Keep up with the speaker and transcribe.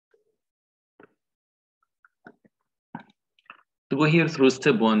To go here through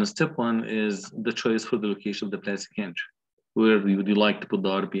step one is the choice for the location of the plastic hinge. Where would you like to put the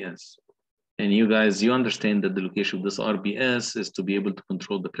RBS? And you guys, you understand that the location of this RBS is to be able to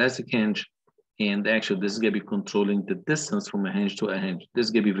control the plastic hinge. And actually, this is going to be controlling the distance from a hinge to a hinge. This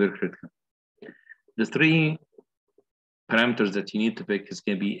is going to be very critical. The three parameters that you need to pick is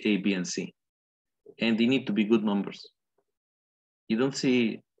going to be A, B, and C. And they need to be good numbers. You don't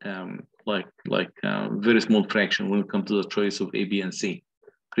see very small fraction when it comes to the choice of A, B, and C.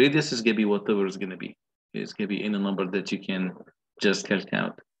 Radius is going to be whatever it's going to be. It's going to be any number that you can just calculate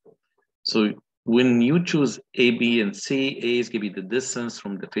out. So when you choose A, B, and C, A is going to be the distance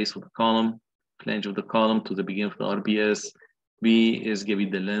from the face of the column, flange of the column to the beginning of the RBS. B is going to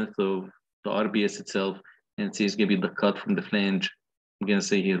be the length of the RBS itself, and C is going to be the cut from the flange. I'm going to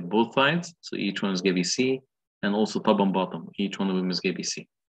say here both sides, so each one is going to be C, and also top and bottom, each one of them is going to be C.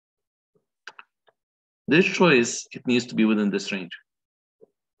 This choice, it needs to be within this range.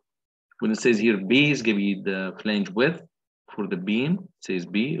 When it says here B is going to be the flange width for the beam, it says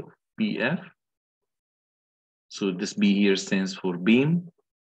B, BF. So this B here stands for beam.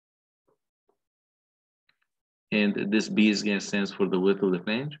 And this B is going to stand for the width of the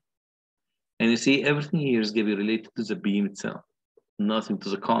flange. And you see everything here is going to be related to the beam itself, nothing to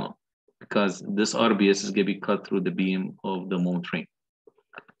the column, because this RBS is going to be cut through the beam of the moment frame.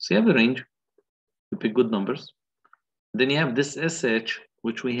 So you have a range, you pick good numbers. Then you have this SH,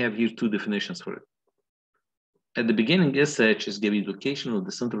 which we have here two definitions for it. At the beginning, SH is going to be the location of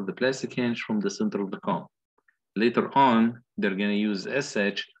the center of the plastic hinge from the center of the column. Later on, they're going to use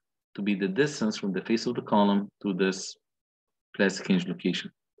SH to be the distance from the face of the column to this plastic hinge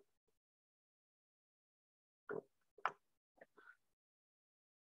location.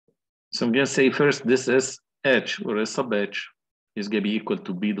 So I'm going to say first, this SH or S sub H is going to be equal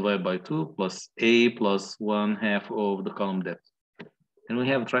to B divided by 2 plus A plus 1/2 of the column depth. And we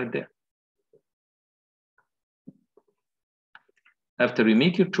have it right there. After you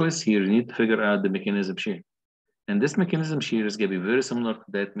make your choice here, you need to figure out the mechanism shear. And this mechanism shear is going to be very similar to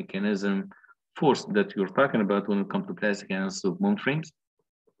that mechanism force that you're talking about when it comes to plastic analysis of moment frames.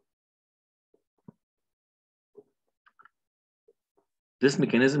 This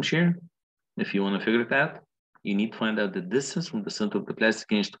mechanism shear, if you want to figure it out, you need to find out the distance from the center of the plastic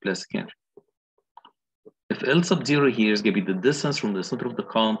hinge to plastic hinge. If L sub 0 here is going to be the distance from the center of the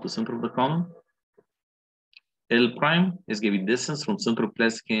column to center of the column, L prime is going to be distance from center of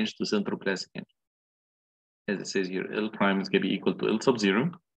plastic hinge to center of plastic hinge. As it says here, L prime is going to be equal to L sub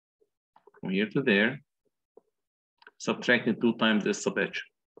 0 from here to there, subtracting 2 times S sub H.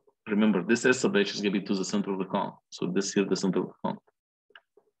 Remember, this S sub H is going to be to the center of the column. So this here, the center of the column.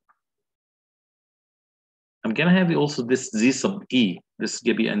 I'm going to have also this Z sub E. This is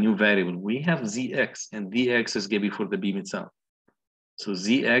going to be a new variable. We have ZX, and DX is going to be for the beam itself. So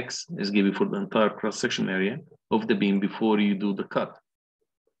ZX is going to be for the entire cross-section area of the beam before you do the cut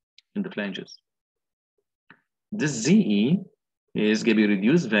in the flanges. This ZE is going to be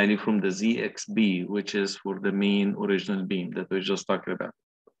reduced value from the ZXB, which is for the main original beam that we just talked about.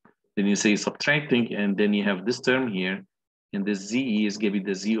 Then you say subtracting, and then you have this term here, and this ZE is going to be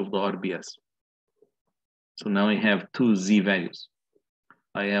the Z of the RBS. So now I have two Z values.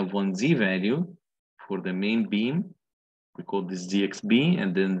 I have one Z value for the main beam. We call this ZXB,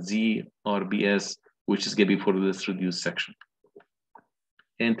 and then ZRBS, which is going to be for this reduced section.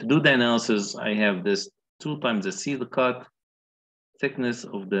 And to do the analysis, I have this 2 times the C, the cut, thickness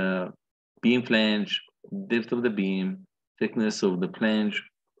of the beam flange, depth of the beam, thickness of the flange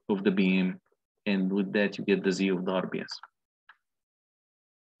of the beam, and with that you get the Z of the RBS.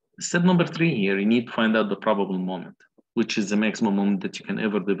 Step number 3 here, you need to find out the probable moment, which is the maximum moment that you can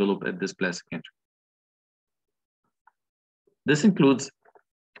ever develop at this plastic hinge. This includes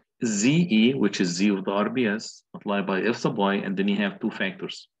ZE, which is Z of the RBS, multiplied by F sub Y, and then you have 2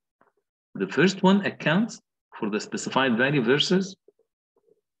 factors. The first one accounts for the specified value versus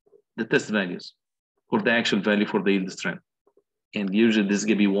the test values, or the actual value for the yield strength. And usually this is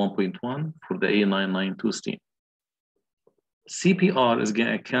going to be 1.1 for the A992 steam. CPR is going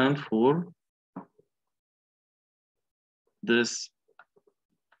to account for this,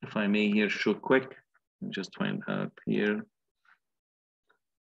 if I may here show quick, just find out here.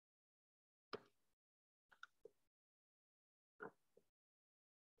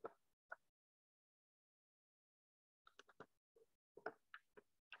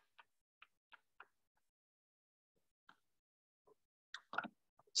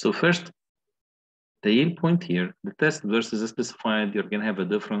 So first, the yield point here, the test versus the specified, you're going to have a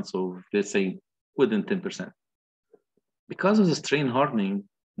difference of, let's say, within 10%. Because of the strain hardening,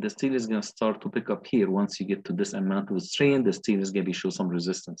 the steel is going to start to pick up here. Once you get to this amount of strain, the steel is going to show some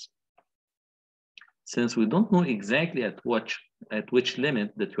resistance. Since we don't know exactly at which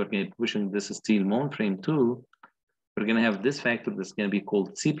limit that you're going to be pushing this steel moment frame to, we're going to have this factor that's going to be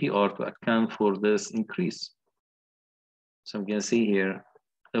called CPR to account for this increase. So I'm going to see here,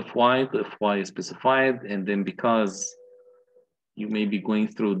 Fy to Fy is specified, and then because you may be going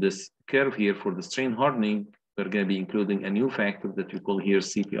through this curve here for the strain hardening, we're going to be including a new factor that we call here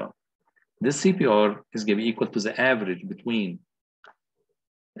CPR. This CPR is going to be equal to the average between,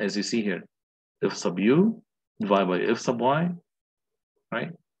 as you see here, F sub U divided by F sub Y,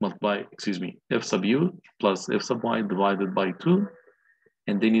 right? F sub U plus F sub Y divided by 2,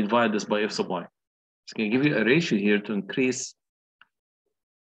 and then you divide this by F sub Y. It's going to give you a ratio here to increase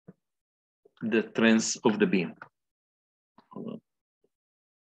the strength of the beam. Hold on.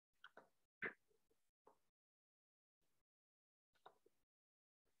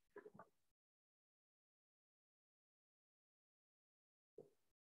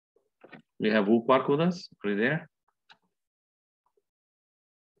 We have Wu Park with us, right there.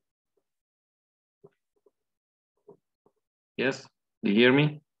 Yes, do you hear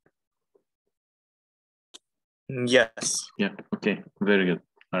me? Yes. Yeah, okay, very good.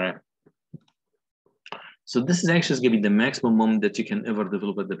 All right. So this is actually going to be the maximum moment that you can ever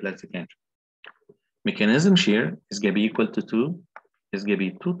develop at the plastic engine. Mechanism shear is going to be equal to 2. It's going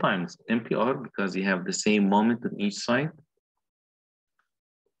to be 2 times MPR because you have the same moment on each side.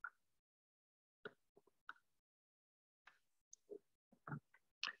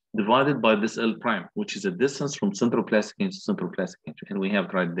 Divided by this L prime, which is a distance from central plastic hinge to central plastic hinge. And we have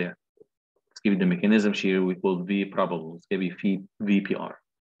it right there. Let's give you the mechanism shear we call V probable. It's going to be VPR.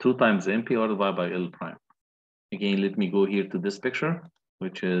 2 times MPR divided by L prime. Again, let me go here to this picture,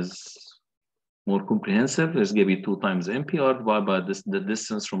 which is more comprehensive. It's going to be 2 times MPR divided by the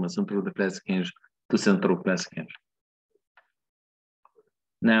distance from the center of the plastic hinge to central plastic hinge.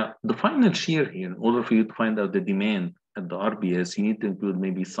 Now, the final shear here, in order for you to find out the demand at the RBS, you need to include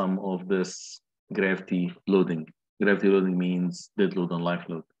maybe some of this gravity loading. Gravity loading means dead load and life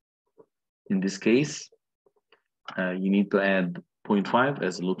load. In this case, you need to add 0.5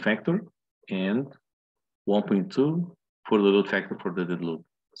 as a load factor and 1.2 for the load factor for the dead load.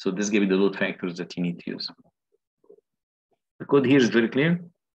 So this gives you the load factors that you need to use. The code here is very clear.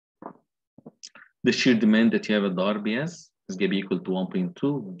 The shear demand that you have at the RBS is going to be equal to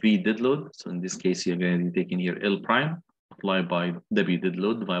 1.2 V dead load. So in this case, you're going to be taking here L prime applied by W dead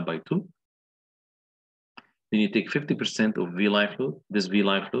load divided by 2. Then you take 50% of V life load. This V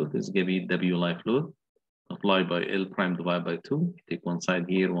life load is going to be W life load applied by L prime divided by 2. You take one side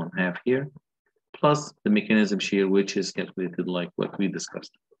here, one half here, plus the mechanism shear, which is calculated like what we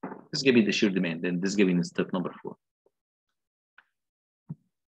discussed. This is going to be the shear demand, and this is giving step number 4.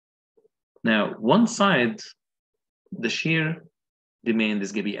 Now, one side, the shear demand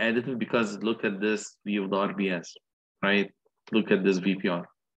is going to be additive because look at this view of the RBS, right? Look at this VPR.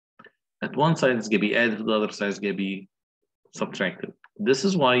 At one side, it's going to be added, the other side is going to be subtracted. This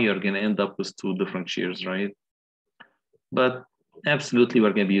is why you're going to end up with 2 different shears, right? But absolutely,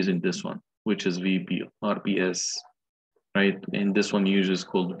 we're going to be using this one, which is RBS, right? And this one usually is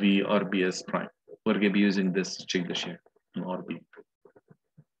called VRBS prime. We're going to be using this to check the shear in RB.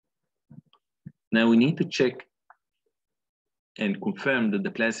 Now we need to check and confirm that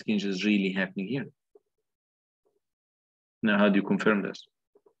the plastic hinge is really happening here. Now, how do you confirm this?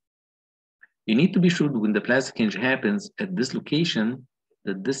 You need to be sure that when the plastic hinge happens at this location,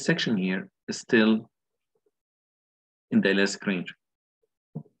 that this section here is still in the elastic range.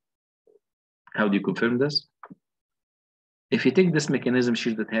 How do you confirm this? If you take this mechanism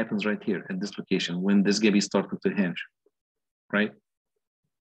shear that happens right here at this location, when this gabby started to hinge, right?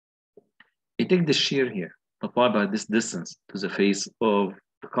 You take the shear here, apply by this distance to the face of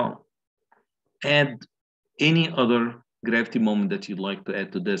the column. Add any other gravity moment that you'd like to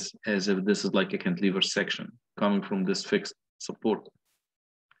add to this, as if this is like a cantilever section coming from this fixed support.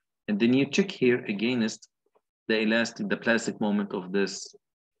 And then you check here against the plastic moment of this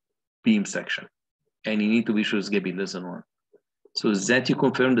beam section. And you need to be sure it's going to be less than 1. So is that you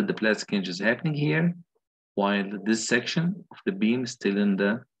confirm that the plastic hinge is happening here, while this section of the beam is still in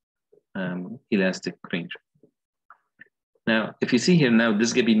the elastic range. Now, if you see here now, this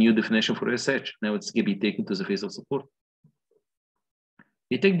is going to be new definition for SH. Now it's going to be taken to the face of support.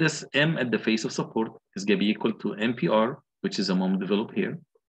 You take this M at the face of support is going to be equal to MPR, which is a moment developed here,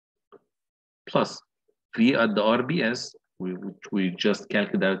 plus V at the RBS, which we just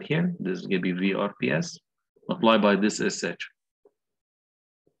calculated out here. This is going to be VRBS, applied by this SH.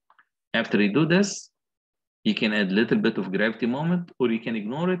 After you do this, You can add a little bit of gravity moment, or you can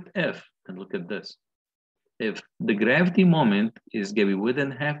ignore it if, and look at this. If the gravity moment is going to be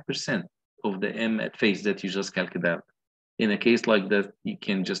within 0.5% of the M at face that you just calculated out, in a case like that, you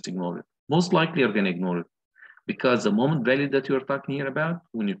can just ignore it. Most likely you're going to ignore it because the moment value that you're talking here about,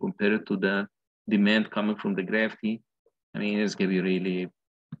 when you compare it to the demand coming from the gravity, I mean, it's going to be really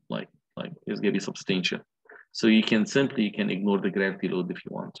like it's going to be substantial. So you can ignore the gravity load if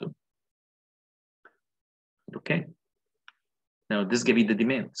you want to. Okay. Now this is going to be the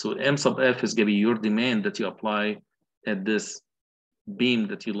demand. So M sub F is going to be your demand that you apply at this beam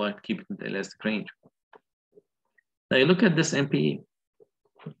that you like to keep it in the elastic range. Now you look at this MPE.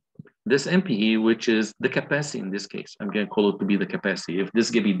 This MPE, which is the capacity in this case, I'm going to call it to be the capacity. If this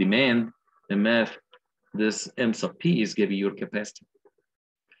is going to be demand, MF, this M sub P is going to be your capacity.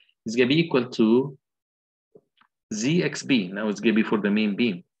 It's going to be equal to ZXB. Now it's going to be for the main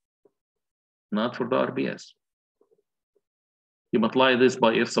beam, not for the RBS. You multiply this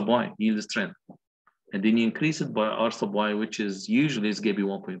by F sub Y, yield strength. And then you increase it by R sub Y, which is usually is going to be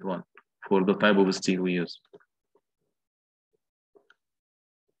 1.1 for the type of steel we use.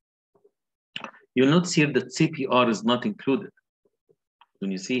 You'll notice here that CPR is not included. When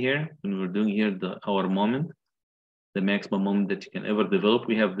you see here, when we're doing here our moment, the maximum moment that you can ever develop,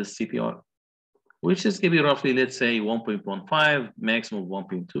 we have this CPR, which is going to be roughly, let's say 1.15, maximum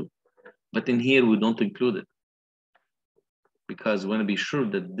 1.2. But in here, we don't include it because we want to be sure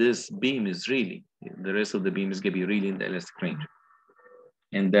that this beam is really, the rest of the beam is going to be really in the elastic range.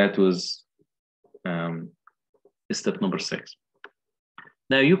 And that was step number 6.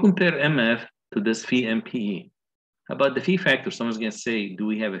 Now you compare MF to this phi MPE. About the phi factor, someone's going to say, do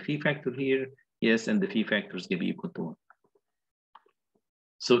we have a phi factor here? Yes, and the phi factor is going to be equal to 1.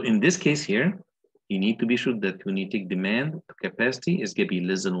 So in this case here, you need to be sure that when you take demand to capacity, is going to be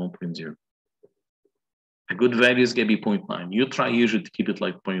less than 1.0. A good value is going to be 0.9. You try usually to keep it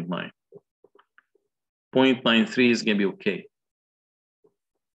like 0.9. 0.93 is going to be okay.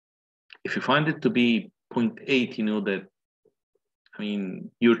 If you find it to be 0.8, you know that, I mean,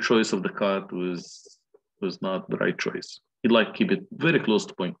 your choice of the cut was not the right choice. You'd like to keep it very close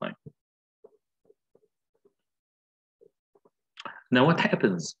to 0.9. Now, what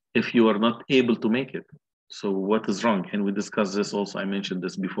happens if you are not able to make it? So what is wrong? And we discussed this also, I mentioned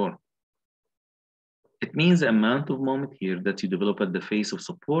this before. It means the amount of moment here that you develop at the face of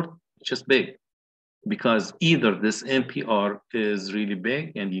support is just big. Because either this MPR is really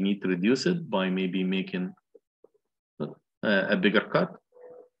big and you need to reduce it by maybe making a bigger cut,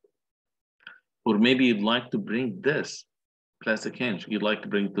 or maybe you'd like to bring this plastic hinge, you'd like to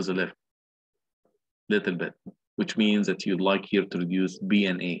bring it to the left a little bit, which means that you'd like here to reduce B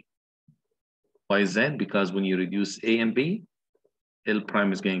and A. Why is that? Because when you reduce A and B, L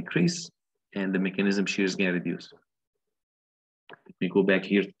prime is going to increase and the mechanism shear is going to reduce. Let me go back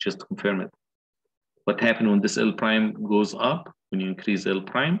here just to confirm it. What happened when this L prime goes up, when you increase L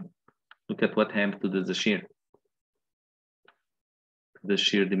prime, look at what happened to the shear. The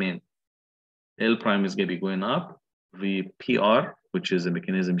shear demand. L prime is going to be going up. The PR, which is a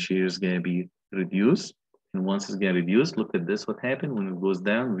mechanism shear, is going to be reduced. And once it's going to reduce, look at this. What happened when it goes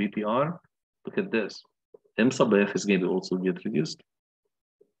down? VPR. Look at this. M sub F is going to also get reduced.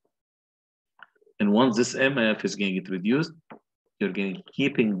 And once this MF is going to get reduced, you're going to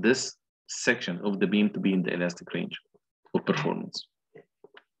keeping this section of the beam to be in the elastic range of performance.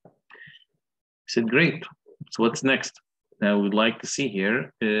 I said, great. So what's next? Now we'd like to see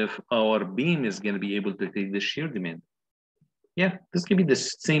here if our beam is going to be able to take the shear demand. Yeah, this can be the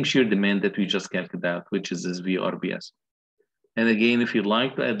same shear demand that we just calculated out, which is this VRBS. And again, if you'd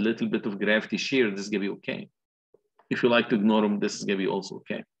like to add a little bit of gravity shear, this is going to be okay. If you like to ignore them, this is going to be also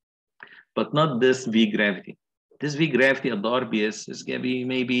okay. But not this V gravity. This V gravity at the RBS is going to be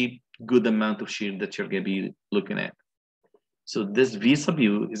maybe good amount of shear that you're going to be looking at. So this V sub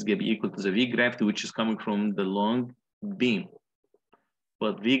U is going to be equal to the V gravity, which is coming from the long beam.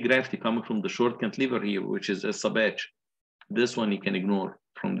 But V gravity coming from the short cantilever here, which is S sub H. This one you can ignore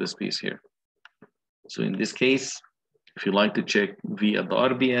from this piece here. So in this case, if you like to check V at the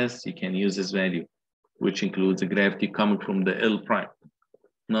RBS, you can use this value, which includes the gravity coming from the L prime,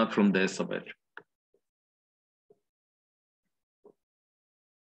 not from the S sub H.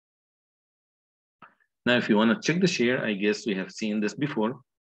 Now, if you want to check the shear, I guess we have seen this before.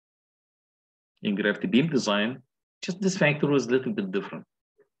 In gravity beam design, just this factor was a little bit different.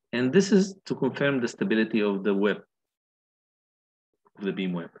 And this is to confirm the stability of the web, of the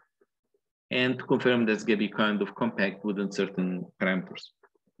beam web. And to confirm that it's going to be kind of compact within certain parameters.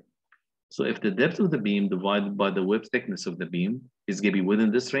 So if the depth of the beam divided by the web thickness of the beam is going to be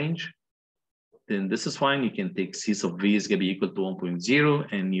within this range, then this is fine. You can take C sub V is going to be equal to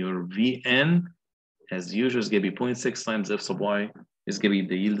 1.0, and your Vn, as usual, is going to be 0.6 times F sub Y is going to be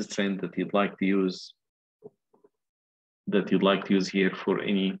the yield strength that you'd like to use, here for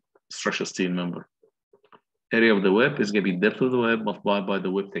any structural steel member. Area of the web is going to be depth of the web multiplied by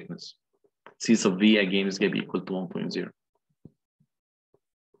the web thickness. C sub V again is going to be equal to 1.0.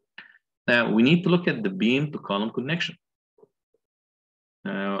 Now we need to look at the beam to column connection.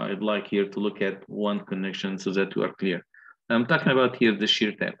 Now I'd like here to look at one connection so that we are clear. I'm talking about here the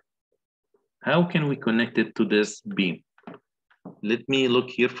shear tab. How can we connect it to this beam? Let me look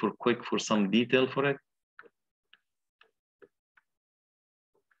here for some detail for it.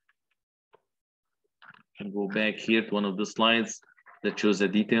 And go back here to one of the slides that shows the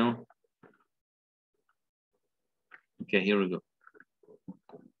detail. Okay, here we go.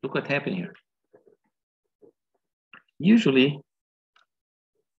 Look what happened here. Usually,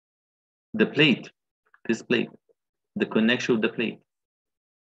 the plate, this plate, the connection of the plate,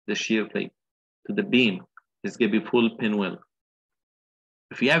 the shear plate to the beam is going to be full pin weld.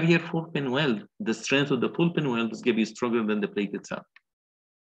 If you have here full pin weld, the strength of the full pin weld is going to be stronger than the plate itself.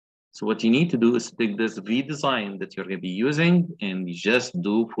 So what you need to do is take this V design that you're going to be using and you just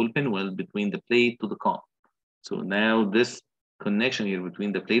do full pin weld between the plate to the column. So now this connection here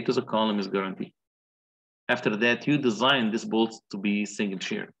between the plate to the column is guaranteed. After that, you design this bolts to be single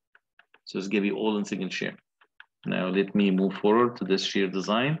shear. So it's going to be all in single shear. Now let me move forward to this shear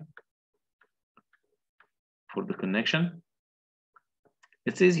design for the connection.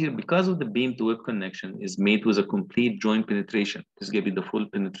 It says here, because of the beam to web connection is made with a complete joint penetration, this is going to be the full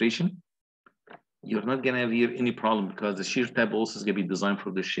penetration. You're not going to have here any problem because the shear tab also is going to be designed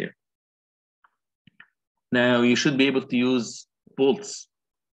for the shear. Now you should be able to use bolts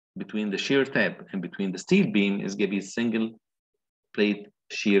between the shear tab and between the steel beam is going to be single plate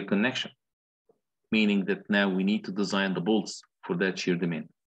shear connection, meaning that now we need to design the bolts for that shear domain.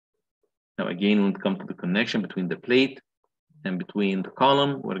 Now again, when it comes to the connection between the plate and between the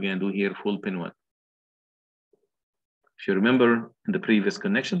column, we're going to do here full pin weld. If you remember in the previous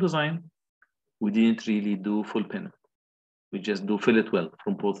connection design, we didn't really do full pin. We just do fillet weld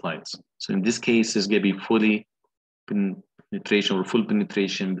from both sides. So in this case, it's going to be fully penetration or full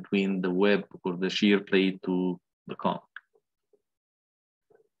penetration between the web or the shear plate to the column.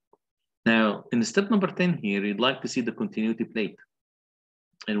 Now, in step number 10 here, you'd like to see the continuity plate.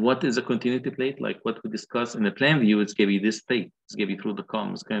 And what is a continuity plate? Like what we discussed in the plan view, it's going to be this plate. It's going to be through the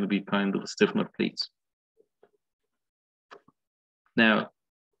column. It's going to be kind of stiffener plates. Now,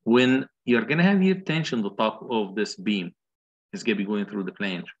 when you're going to have your tension on the top of this beam, it's going to be going through the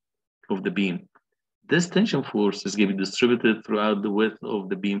flange of the beam. This tension force is going to be distributed throughout the width of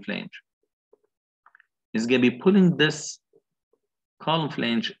the beam flange. It's going to be pulling this column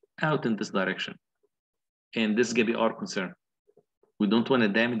flange out in this direction. And this is going to be our concern. We don't want to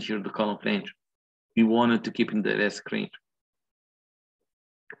damage here the column flange. We want it to keep in the elastic range.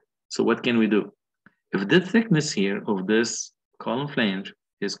 So what can we do? If the thickness here of this column flange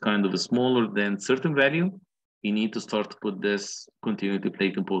is kind of smaller than certain value, you need to start to put this continuity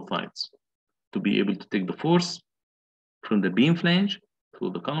plate on both sides to be able to take the force from the beam flange to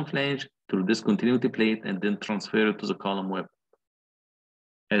the column flange through this continuity plate and then transfer it to the column web.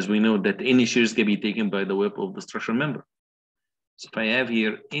 As we know that any shear is going to be taken by the web of the structural member. So if I have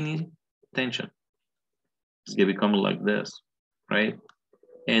here any tension, it's going to be coming like this, right?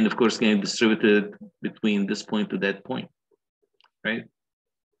 And of course, getting distributed between this point to that point, right?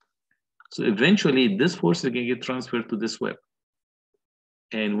 So eventually, this force is going to get transferred to this web.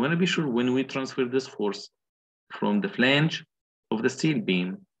 And we want to be sure when we transfer this force from the flange of the steel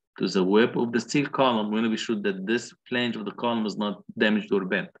beam to the web of the steel column, we want to be sure that this flange of the column is not damaged or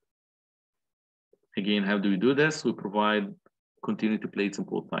bent. Again, how do we do this? We provide continuity plates on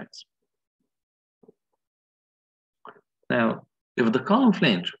both sides. Now, if the column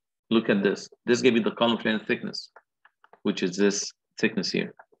flange, look at this is going to be the column flange thickness, which is this thickness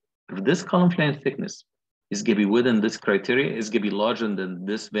here. If this column flange thickness is going to be within this criteria, it's going to be larger than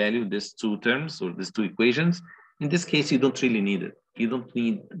this value, these two terms or these two equations. In this case, you don't really need it. You don't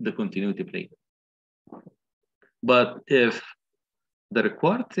need the continuity plate. But if the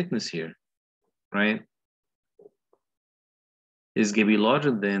required thickness here, right, is going to be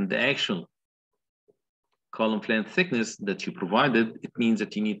larger than the actual column flange thickness that you provided, it means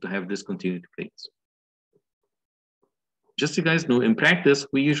that you need to have this continuity plates. Just so you guys know, in practice,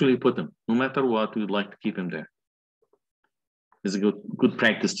 we usually put them. No matter what, we would like to keep them there. It's a good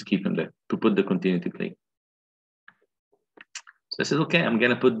practice to keep them there, to put the continuity plate. So I said, okay, I'm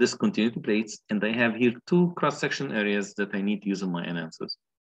going to put this continuity plates, and I have here two cross-section areas that I need to use in my analysis.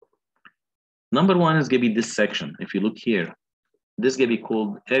 Number one is going to be this section. If you look here, this is going to be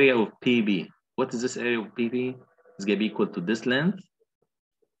called area of PB. What is this area of PB? It's going to be equal to this length,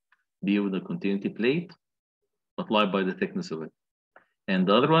 B of the continuity plate, multiplied by the thickness of it. And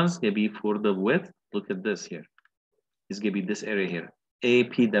the other one's going to be for the width. Look at this here. It's going to be this area here,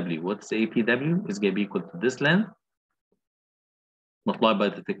 APW. What's APW? It's going to be equal to this length, multiplied by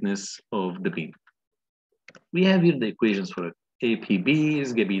the thickness of the beam. We have here the equations for it. APB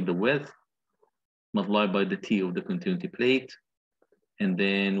is going to be the width, multiplied by the T of the continuity plate. And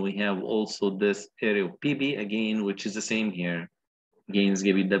then we have also this area of PB again, which is the same here. Again, is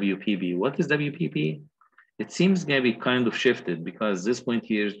going to be WPB. What is WPB? It seems going to be kind of shifted because this point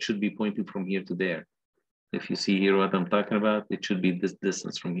here should be pointing from here to there. If you see here what I'm talking about, it should be this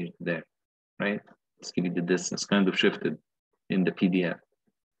distance from here to there, right? It's going to be the distance kind of shifted in the PDF.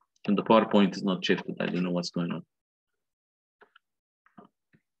 And the PowerPoint is not shifted. I don't know what's going on.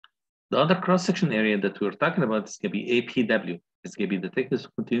 The other cross-section area that we're talking about is going to be APW. It's going to be the thickness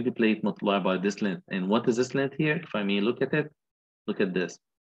of continuity plate multiplied by this length. And what is this length here? If I may look at it, look at this.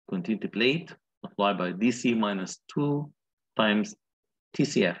 Continuity plate multiplied by DC minus 2 times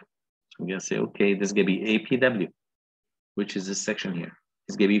TCF. So we're going to say, okay, this is going to be APW, which is this section here.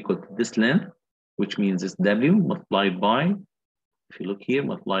 It's going to be equal to this length, which means it's W multiplied by, if you look here,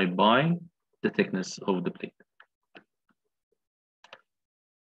 multiplied by the thickness of the plate.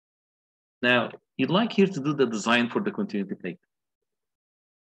 Now, you'd like here to do the design for the continuity plate.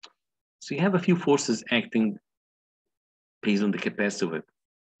 So you have a few forces acting based on the capacity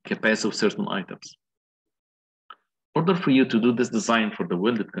of certain items. In order for you to do this design for the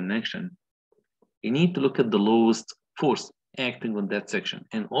welded connection, you need to look at the lowest force acting on that section.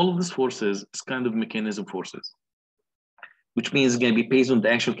 And all of these forces is kind of mechanism forces, which means it's going to be based on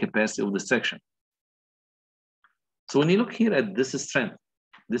the actual capacity of the section. So when you look here at this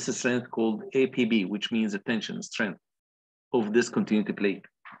strength called APB, which means the tension strength of this continuity plate.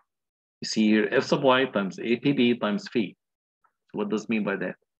 You see here F sub Y times APB times phi. So what does it mean by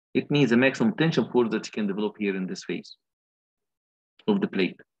that? It means the maximum tension force that you can develop here in this phase of the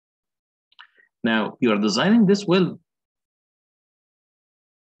plate. Now, you are designing this weld,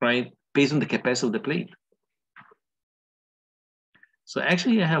 right, based on the capacity of the plate. So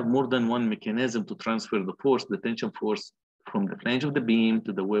actually, I have more than one mechanism to transfer the force, the tension force, from the flange of the beam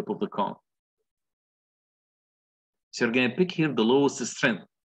to the web of the column. So you're going to pick here the lowest strength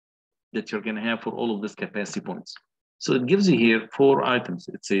that you're going to have for all of these capacity points. So it gives you here 4 items.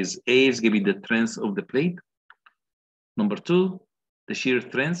 It says A is going to be the strength of the plate. Number 2, the shear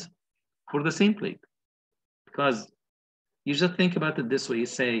strength for the same plate. Because you just think about it this way, you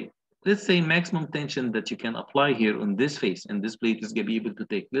say, let's say maximum tension that you can apply here on this face and this plate is going to be able to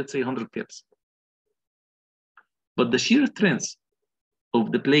take, let's say 100 kips. But the shear strength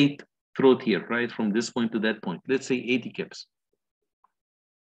of the plate throughout here, right, from this point to that point, let's say 80 kips.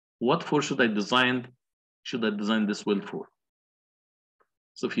 What force should I design this weld for?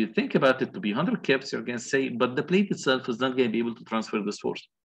 So if you think about it to be 100 kips, you're going to say, but the plate itself is not going to be able to transfer this force.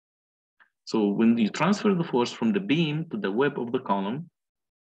 So when you transfer the force from the beam to the web of the column,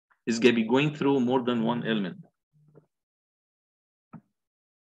 it's going to be going through more than one element,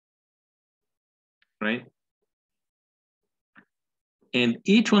 right? And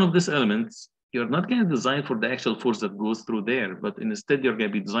each one of these elements, you're not going to design for the actual force that goes through there, but instead you're going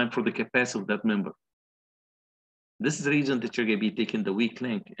to be designed for the capacity of that member. This is the reason that you're going to be taking the weak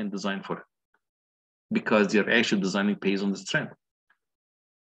link and design for it, because you're actually designing based on the strength.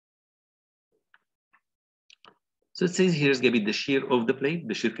 So it says here is going to be the shear of the plate,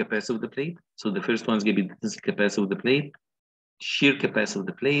 the shear capacity of the plate. So the first one is going to be the capacity of the plate, shear capacity of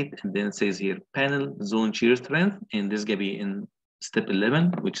the plate, and then it says here panel zone shear strength, and this is going to be in step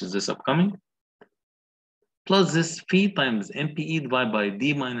 11, which is this upcoming. Plus this phi times MPE divided by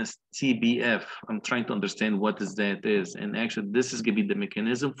D minus TBF. I'm trying to understand what is that is. And actually, this is going to be the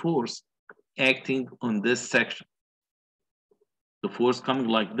mechanism force acting on this section. The force coming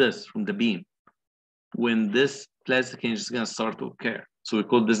like this from the beam. When this plastic hinge is going to start to occur. So we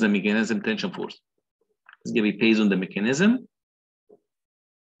call this the mechanism tension force. It's going to be based on the mechanism,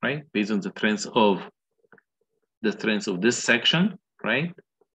 right? Based on the strength of this section, right?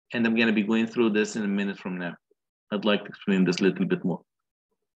 And I'm going to be going through this in a minute from now. I'd like to explain this a little bit more.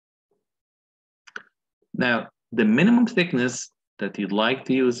 Now, the minimum thickness that you'd like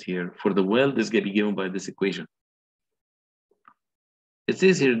to use here for the weld is going to be given by this equation. It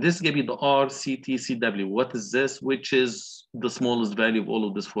says here, this is going to be the RCTCW. What is this? Which is the smallest value of all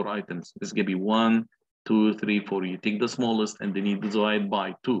of these 4 items. It's going to be 1, 2, 3, 4. You take the smallest and then you divide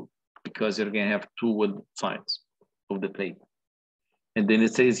by 2 because you're going to have 2 welded sides of the plate. And then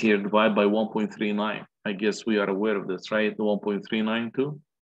it says here, divide by 1.39. I guess we are aware of this, right? The 1.392,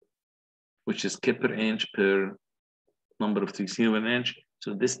 which is kip per inch per number of 16 inch.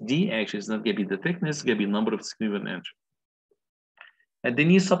 So this D actually is not going to be the thickness, it's going to be number of 16 inch. And then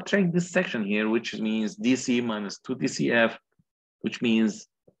you subtract this section here, which means DC minus 2DCF, which means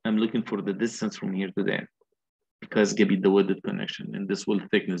I'm looking for the distance from here to there, because it's going to be the welded connection, and this will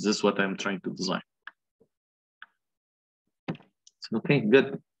thickness. This is what I'm trying to design. So, okay,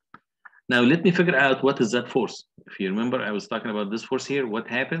 good. Now let me figure out what is that force. If you remember, I was talking about this force here. What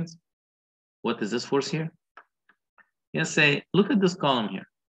happens? What is this force here? Let's say, look at this column here.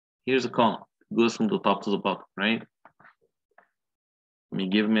 Here's a column. It goes from the top to the bottom, right?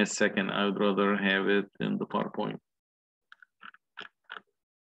 Give me a second. I would rather have it in the PowerPoint.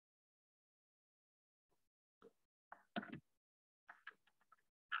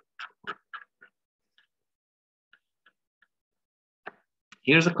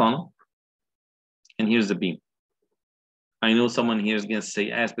 Here's a column, and here's the beam. I know someone here is going to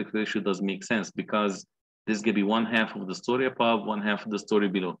say aspect ratio doesn't make sense because this is going to be 1/2 of the story above, 1/2 of the story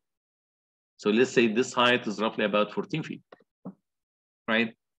below. So let's say this height is roughly about 14 feet,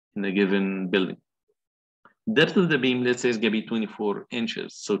 right? In a given building. Depth of the beam, let's say, is going to be 24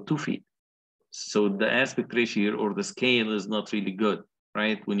 inches, so 2 feet. So the aspect ratio here, or the scale, is not really good,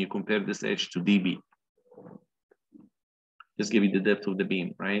 right? When you compare this H to dB. This give you the depth of the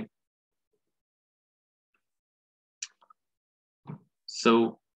beam, right?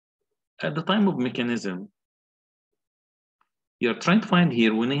 So at the time of mechanism, you're trying to find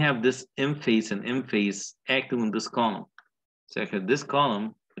here, when you have this M face and M face acting on this column. So I have this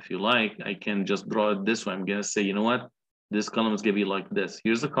column, if you like, I can just draw it this way. I'm gonna say, you know what? This column is gonna be like this.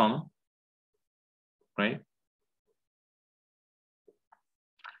 Here's the column, right?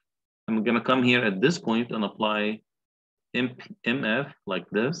 I'm gonna come here at this point and apply MF like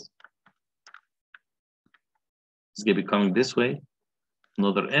this. It's gonna be coming this way.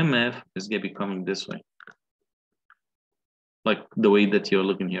 Another MF is gonna be coming this way. Like the way that you're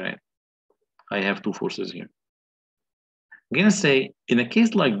looking here at. I have two forces here. I'm gonna say, in a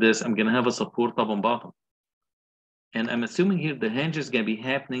case like this, I'm gonna have a support top and bottom. And I'm assuming here the hinge is gonna be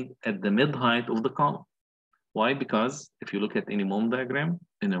happening at the mid height of the column. Why? Because if you look at any moment diagram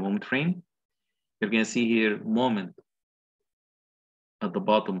in a moment frame, you're gonna see here moment at the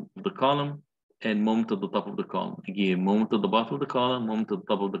bottom of the column and moment at the top of the column. Again, moment at the bottom of the column, moment at the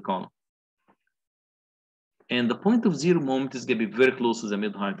top of the column. And the point of zero moment is gonna be very close to the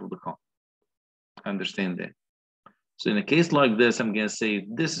mid height of the column. Understand that. So in a case like this, I'm gonna say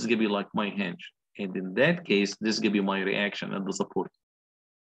this is gonna be like my hinge. And in that case, this is gonna be my reaction at the support.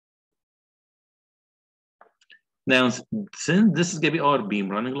 Now, since this is gonna be our beam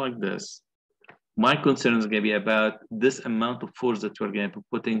running like this, my concern is gonna be about this amount of force that we're gonna be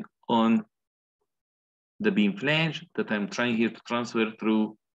putting on the beam flange that I'm trying here to transfer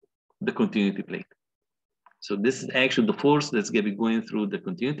through the continuity plate. So this is actually the force that's gonna be going through the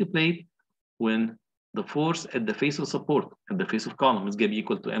continuity plate when the force at the face of support, at the face of column, is gonna be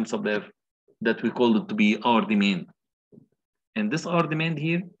equal to M sub F, that we call it to be our demand. And this R demand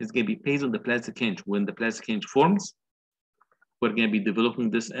here is going to be based on the plastic hinge. When the plastic hinge forms, we're going to be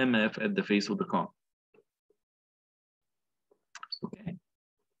developing this MF at the face of the column. Okay.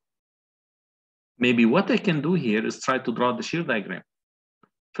 Maybe what I can do here is try to draw the shear diagram.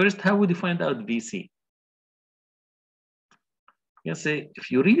 First, how would you find out VC? You can say, if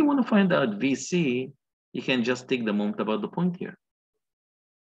you really want to find out VC, you can just take the moment about the point here.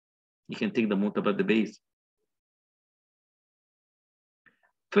 You can take the moment about the base.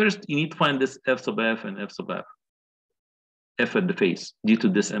 First, you need to find this F sub F and F sub F. F at the face due to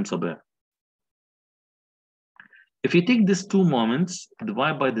this M sub F. If you take these two moments,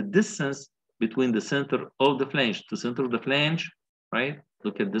 divide by the distance between the center of the flange to center of the flange, right?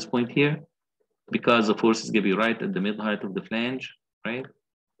 Look at this point here, because the force is going to be right at the mid height of the flange, right?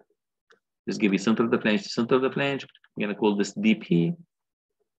 This is going to be center of the flange to center of the flange. I'm going to call this DP.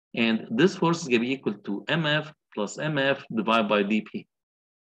 And this force is going to be equal to MF plus MF divided by DP.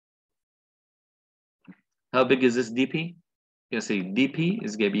 How big is this DP? You can say DP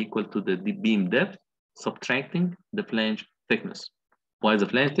is going to be equal to the beam depth subtracting the flange thickness. Why is the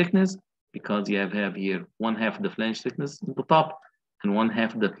flange thickness? Because you have here 1/2 of the flange thickness at the top and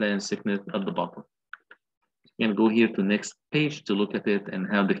 1/2 of the flange thickness at the bottom. You can go here to next page to look at it and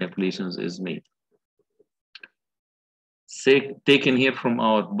how the calculations is made. Say, taken here from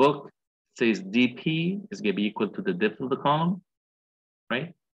our book, says DP is going to be equal to the depth of the column,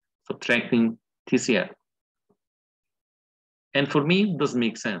 right? Subtracting TCF. And for me, it doesn't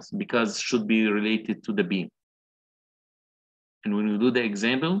make sense because it should be related to the beam. And when we do the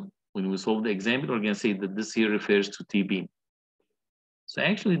example, when we solve the example, we're going to say that this here refers to T beam. So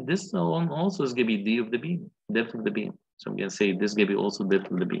actually, this one also is going to be D of the beam, depth of the beam. So I'm going to say this is going to be also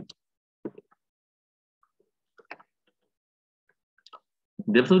depth of the beam.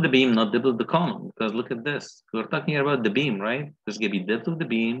 Depth of the beam, not depth of the column, because look at this. We're talking here about the beam, right? There's going to be depth of the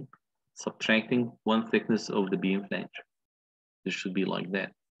beam subtracting 1 thickness of the beam flange. This should be like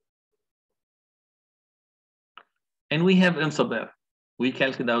that. And we have M sub F. We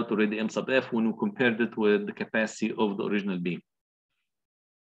calculated out already M sub F when we compared it with the capacity of the original beam.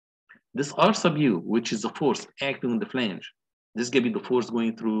 This R sub U, which is the force acting on the flange, this is going to be the force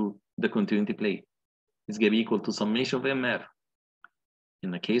going through the continuity plate. It's going to be equal to summation of MF.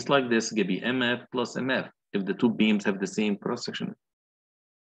 In a case like this, it's going to be MF plus MF if the two beams have the same cross section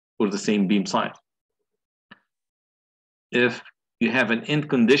or the same beam size. If you have an end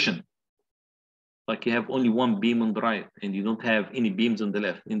condition, like you have only one beam on the right and you don't have any beams on the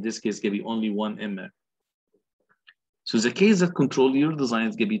left, in this case, it's going to be only one MF. So the case that control your design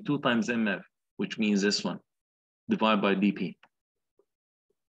is going to be 2 times MF, which means this one, divided by dP.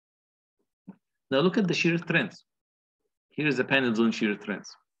 Now look at the shear strength. Here's the panel zone shear strength.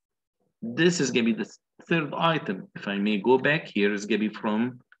 This is going to be the third item. If I may go back here, it's going to be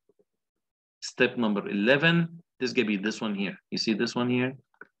from step number 11. This is going to be this one here. You see this one here?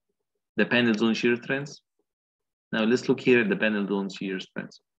 The panel zone shear strength. Now let's look here at the panel zone shear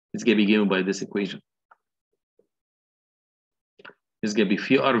strength. It's going to be given by this equation. It's going to be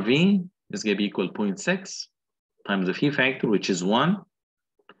phi RV is going to be equal to 0.6 times the phi factor, which is 1.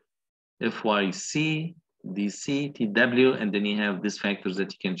 FYC, DC, TW, and then you have these factors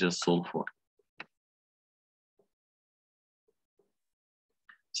that you can just solve for.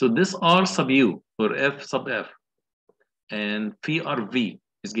 So this R sub U or F sub F and phi RV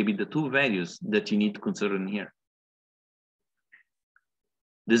is going to be the two values that you need to consider in here.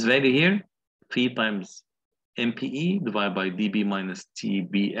 This value here, phi times MPE divided by dB minus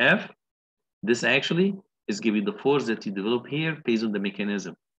TBF. This actually is going to be the force that you develop here based on the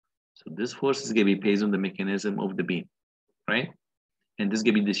mechanism. So this force is going to be based on the mechanism of the beam, right? And this is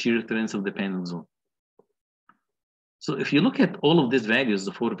going to be the shear strength of the panel zone. So if you look at all of these values,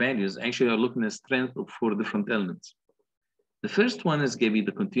 the 4 values, actually are looking at strength of 4 different elements. The first one is going to be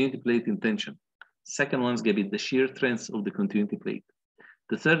the continuity plate in tension. Second one is going to be the shear strength of the continuity plate.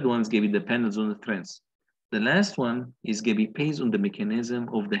 The third one is going to be the panel zone strength. The last one is going to be based on the mechanism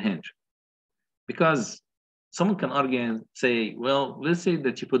of the hinge. Because someone can argue and say, well, let's say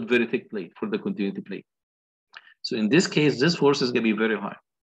that you put very thick plate for the continuity plate. So in this case, this force is going to be very high.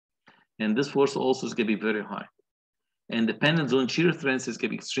 And this force also is going to be very high. And the panel zone shear strength is going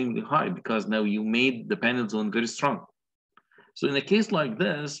to be extremely high because now you made the panel zone very strong. So in a case like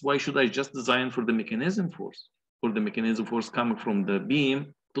this, why should I just design for the mechanism force? Or the mechanism force coming from the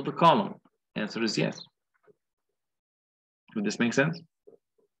beam to the column? Answer is yes. Would this make sense? I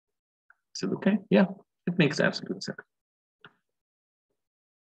said, okay, yeah, it makes absolute sense.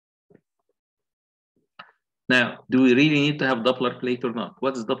 Now, do we really need to have Doppler plate or not?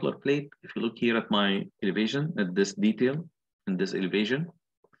 What is Doppler plate? If you look here at my elevation, at this detail in this elevation,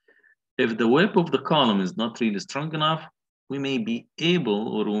 if the web of the column is not really strong enough, we may be able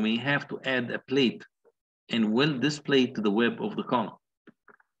or we may have to add a plate and weld this plate to the web of the column.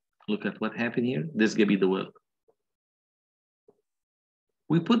 Look at what happened here. This is going to be the weld.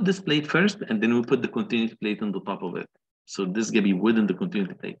 We put this plate first and then we put the continuity plate on the top of it. So this is going to be within the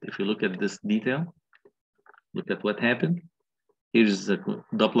continuity plate. If you look at this detail, look at what happened. Here's the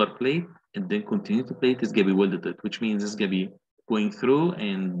Doppler plate and then continuity plate is going to be welded to it, which means it's going to be going through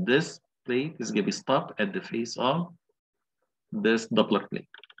and this plate is going to be stopped at the face of this Doppler plate.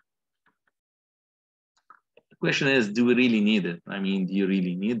 The question is, do we really need it? I mean, do you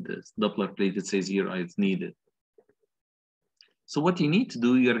really need this? Doppler plate, it says here, it's needed. So what you need to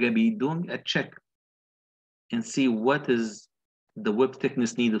do, you're going to be doing a check and see what is the web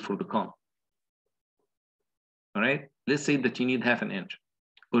thickness needed for the column. All right, let's say that you need 1/2 inch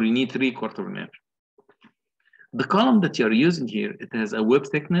or you need 3/4 inch. The column that you're using here, it has a web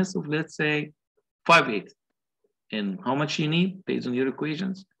thickness of, let's say, 5/8. And how much you need based on your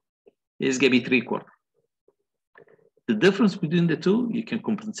equations is going to be 3/4. The difference between the two, you can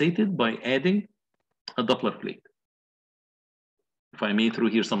compensate it by adding a Doppler plate. If I may throw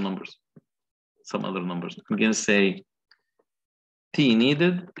here some numbers, some other numbers. I'm going to say T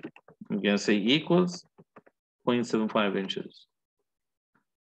needed, I'm going to say equals 0.75 inches.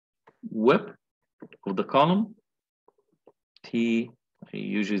 Width of the column, T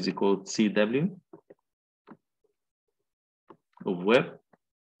usually is equal to CW of width,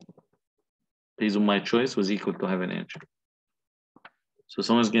 based on my choice, was equal to 1/2 inch. So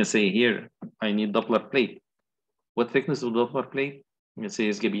someone's gonna say here, I need Doppler plate. What thickness of Doppler plate? I'm gonna say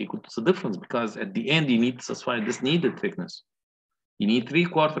it's gonna be equal to the difference, because at the end you need to satisfy this needed thickness. You need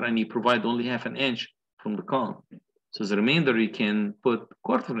 3/4 and you provide only 1/2 inch from the column. So the remainder you can put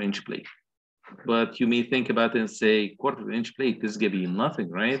 1/4 inch plate. But you may think about it and say 1/4 inch plate, this is gonna be nothing,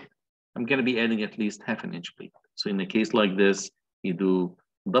 right? I'm gonna be adding at least 1/2 inch plate. So in a case like this, you do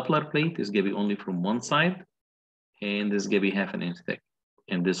Doppler plate is gonna be only from one side, and this is gonna be 1/2 inch thick.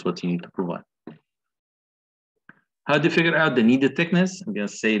 And this is what you need to provide. How do you figure out the needed thickness? I'm gonna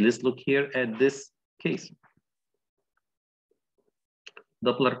say, let's look here at this case.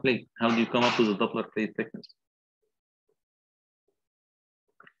 Doppler plate. How do you come up with a Doppler plate thickness?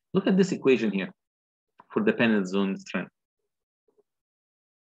 Look at this equation here for the panel zone strength.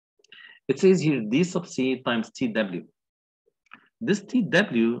 It says here D sub C times TW. This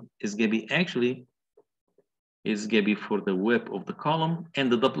TW is gonna be actually for the width of the column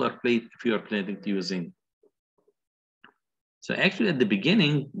and the Doppler plate if you are planning to use in. So actually at the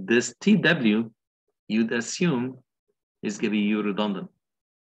beginning, this TW you'd assume is gonna be U redundant.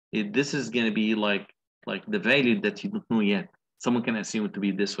 This is gonna be like the value that you don't know yet. Someone can assume it to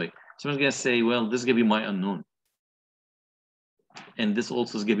be this way. Someone's gonna say, well, this is gonna be my unknown. And this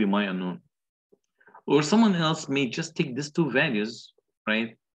also is gonna be my unknown. Or someone else may just take these two values,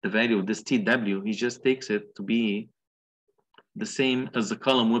 right? The value of this TW, he just takes it to be the same as the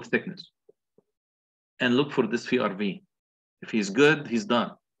column width thickness. And look for this VRV. If he's good, he's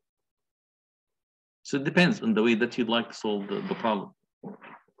done. So it depends on the way that you'd like to solve the problem.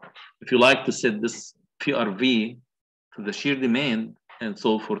 If you like to set this PRV to the shear demand and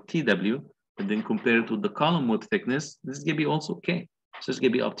solve for TW, and then compare it with the column width thickness, this is gonna be also okay. So it's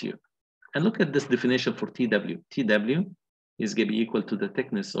gonna be up to you. And look at this definition for TW. TW is gonna be equal to the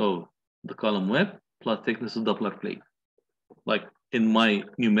thickness of the column width plus thickness of Doppler plate. Like in my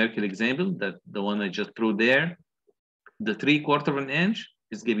numerical example, that the one I just threw there, the 3/4 inch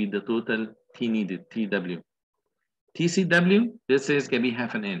is gonna be the total T needed, TW. TCW, this is gonna be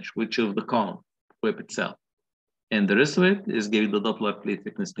 1/2 inch, which of the column width itself. And the rest of it is gonna be the Doppler plate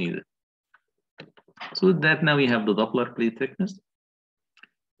thickness needed. So with that, now we have the Doppler plate thickness.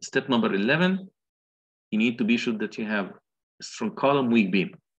 Step number 11, you need to be sure that you have a strong column, weak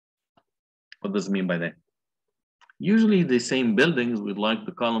beam. What does it mean by that? Usually the same buildings would like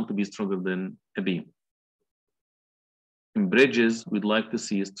the column to be stronger than a beam. In bridges, we'd like to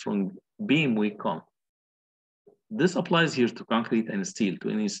see a strong beam, weak column. This applies here to concrete and steel, to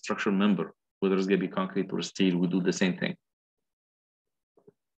any structural member, whether it's gonna be concrete or steel, we do the same thing.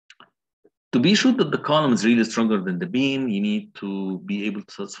 To be sure that the column is really stronger than the beam, you need to be able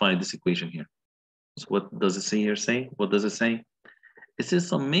to satisfy this equation here. So what does it say here? What does it say? It says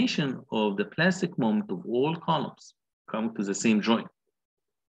summation of the plastic moment of all columns come to the same joint.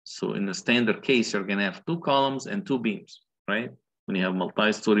 So in a standard case, you're gonna have 2 columns and 2 beams, right? When you have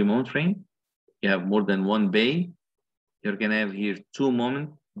multi-story moment frame, you have more than 1 bay, you're gonna have here 2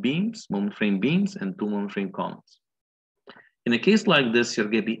 moment frame beams, and 2 moment frame columns. In a case like this,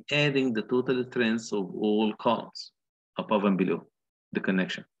 you're gonna be adding the total strength of all columns above and below the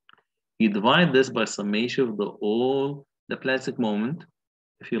connection. You divide this by summation of the plastic moment,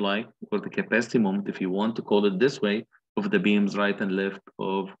 if you like, or the capacity moment, if you want to call it this way, of the beams right and left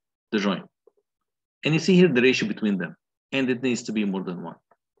of the joint. And you see here the ratio between them, and it needs to be more than 1.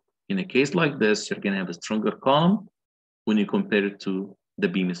 In a case like this, you're gonna have a stronger column when you compare it to the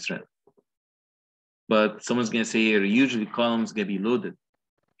beam strength. But someone's gonna say here, usually columns gonna be loaded,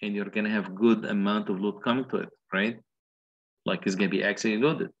 and you're gonna have good amount of load coming to it, right? Like it's gonna be axially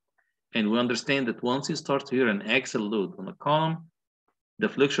loaded. And we understand that once you start to hear an axial load on a column, the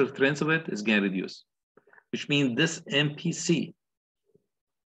flexural strength of it is gonna reduce, which means this MPC,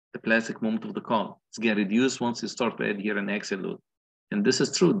 the plastic moment of the column, is gonna reduce once you start to add here an axial load. And this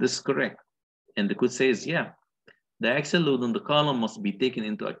is true, this is correct. And the code says, yeah, the axial load on the column must be taken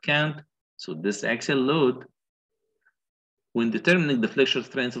into account. So this axial load, when determining the flexural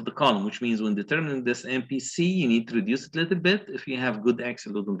strength of the column, which means when determining this MPC, you need to reduce it a little bit if you have good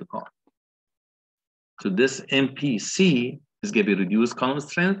axial load on the column. So this MPC is going to be reduced column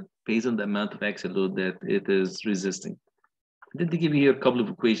strength based on the amount of axial load that it is resisting. Then they give you here a couple of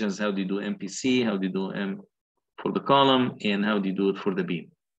equations. How do you do MPC? How do you do M for the column? And how do you do it for the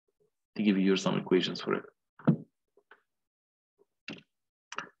beam? To give you here some equations for it.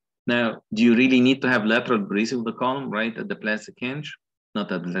 Now, do you really need to have lateral bracing of the column right at the plastic hinge?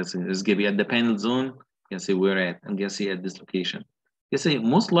 Not at the plastic, it's going to be at the panel zone. You can say where at, and you can see at this location. You say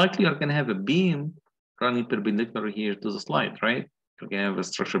most likely you're going to have a beam running perpendicular here to the slide, right? You're going to have a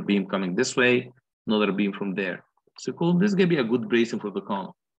structural beam coming this way, another beam from there. So call this gonna be a good bracing for the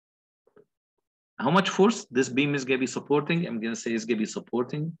column. How much force this beam is gonna be supporting? I'm gonna say it's gonna be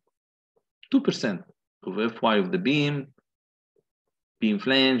supporting 2% of Fy of the beam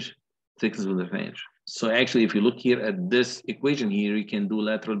flange, thickness of the flange. So actually, if you look here at this equation here, you can do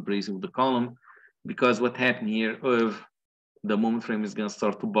lateral bracing of the column, because what happened here, if the moment frame is gonna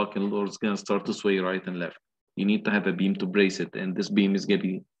start to buckle or it's gonna start to sway right and left, you need to have a beam to brace it, and this beam is gonna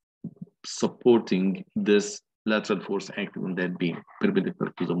be supporting this lateral force acting on that beam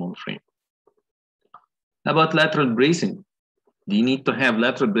perpendicular to the moment frame. How about lateral bracing? Do you need to have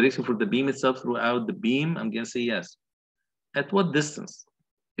lateral bracing for the beam itself throughout the beam? I'm gonna say yes. At what distance?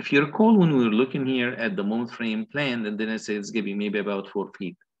 If you recall, when we were looking here at the moment frame plan, and then I say it's gonna be maybe about 4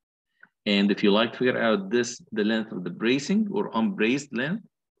 feet. And if you like to figure out this, the length of the bracing or unbraced length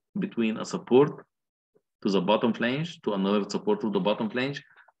between a support to the bottom flange to another support to the bottom flange,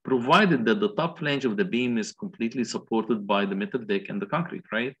 provided that the top flange of the beam is completely supported by the metal deck and the concrete,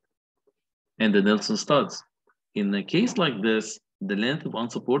 right? And the Nelson studs. In a case like this, the length of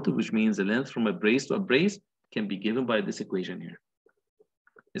unsupported, which means the length from a brace to a brace, can be given by this equation here.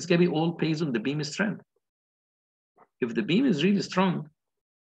 It's gonna be all based on the beam strength. If the beam is really strong,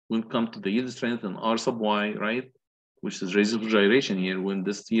 when it comes to the yield strength and R sub Y, right, which is residual gyration here, when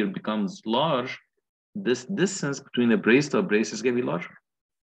this here becomes large, this distance between a brace to a brace is gonna be larger.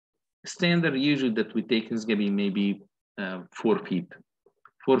 Standard usually that we take is gonna be maybe 4 feet.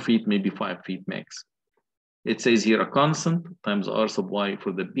 4 feet, maybe 5 feet max. It says here a constant times R sub Y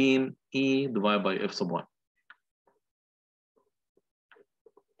for the beam, E divided by F sub Y.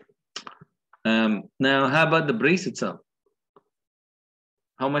 Now, how about the brace itself?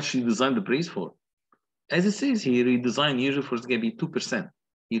 How much you design the brace for? As it says here, you design usually for it's gonna be 2%.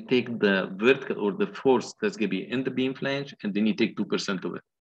 You take the vertical or the force that's gonna be in the beam flange, and then you take 2% of it.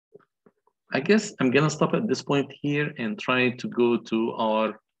 I guess I'm gonna stop at this point here and try to go to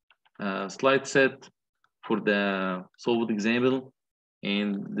our slide set for the solved example,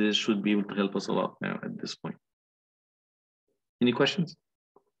 and this should be able to help us a lot now at this point. Any questions?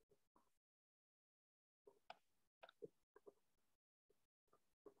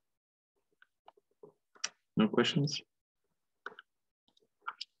 No questions?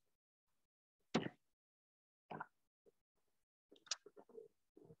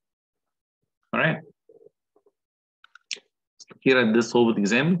 All right. Let's look here at this solved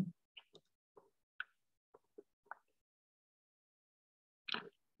example.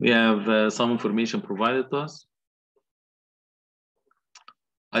 We have some information provided to us.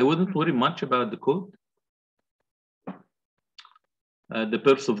 I wouldn't worry much about the code. The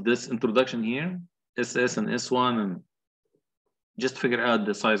purpose of this introduction here, SS and S1, and just figure out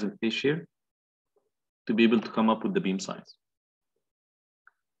the size of the face shear to be able to come up with the beam size.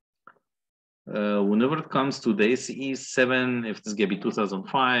 Whenever it comes to the EGCE7, if it's gonna be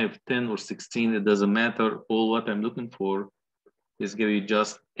 2005, 10, or 16, it doesn't matter. All what I'm looking for is gonna be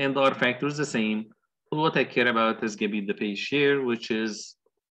just, and our factor is the same. All what I care about is gonna be the face shear, which is,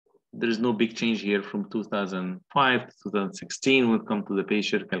 there's no big change here from 2005 to 2016 when it comes to the face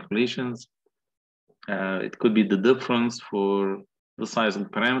shear calculations. It could be the difference for the size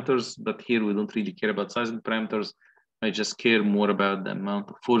and parameters, but here we don't really care about size and parameters. I just care more about the amount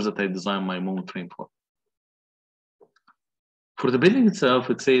of force that I design my moment frame for. For the building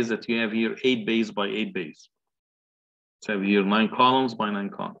itself, it says that you have here 8 bays by 8 bays. So I have here 9 columns by 9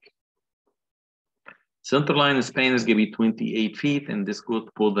 columns. Center line span is gonna be 28 feet, and this goes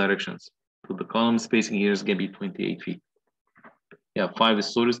both directions. So the column spacing here is gonna be 28 feet. You have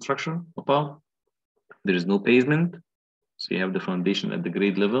 5-story structure above. There is no basement, so you have the foundation at the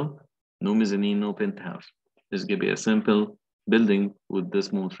grade level, no mezzanine, no penthouse. This is gonna be a simple building with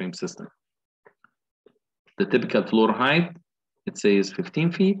this moment frame system. The typical floor height, it says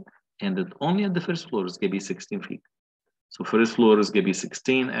 15 feet, and it only at the first floor is gonna be 16 feet. So first floor is gonna be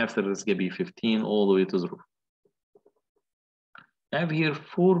 16, after it's gonna be 15, all the way to the roof. I have here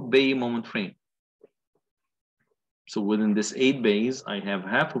 4 bay moment frame. So within this 8 bays, I have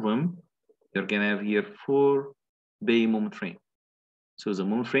half of them. You're gonna have here 4 bay moment frame. So the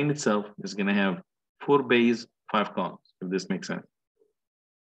moment frame itself is gonna have 4 bays, 5 columns, if this makes sense.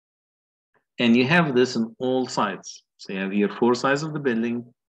 And you have this on all sides. So you have here 4 sides of the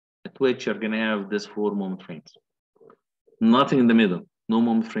building at which you're gonna have this 4 moment frames. Nothing in the middle, no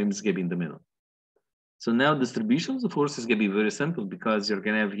moment frame is gonna be in the middle. So now distribution of the force is gonna be very simple because you're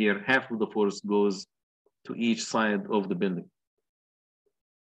gonna have here half of the force goes to each side of the building.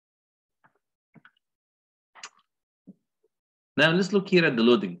 Now let's look here at the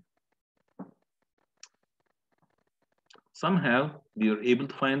loading. Somehow we are able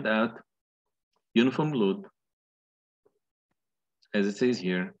to find out uniform load as it says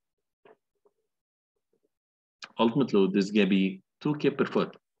here, ultimate load is going to be 2 kb per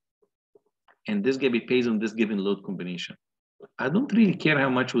foot. And this going to be based on this given load combination. I don't really care how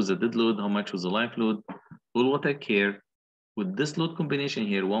much was the dead load, how much was the live load. All what I care with this load combination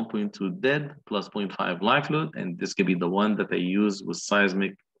here, 1.2 dead plus 0.5 live load, and this can be the one that I use with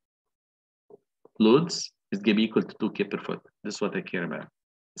seismic loads, is going to be equal to 2 kb per foot. This is what I care about.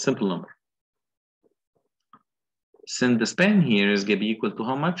 Simple number. Since the span here is going to be equal to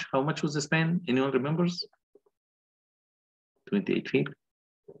how much? How much was the span? Anyone remembers? 28 feet.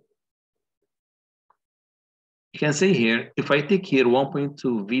 You can say here, if I take here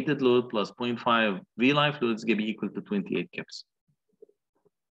 1.2 V dead load plus 0.5 V live load is going to be equal to 28 kibs.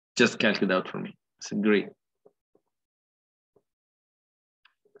 Just calculate out for me. It's great.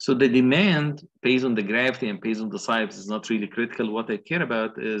 So the demand based on the gravity and based on the size is not really critical. What I care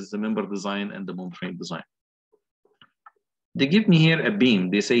about is the member design and the boom frame design. They give me here a beam.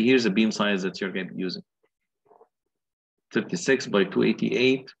 They say here's a beam size that you're going to be using. 36 by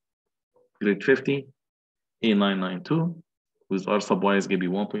 288, grade 50. A992, with R sub Y is going to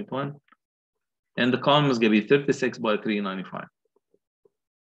be 1.1. And the column is going to be 36 by 395.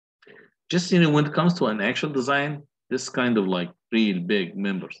 Just, when it comes to an actual design, this kind of like real big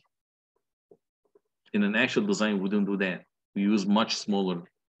members. In an actual design, we don't do that. We use much smaller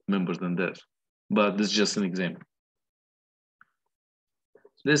members than this. But this is just an example.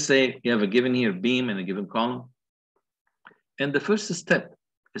 So let's say you have a given here beam and a given column. And the first step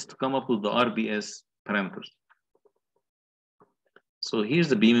is to come up with the RBS parameters. So here's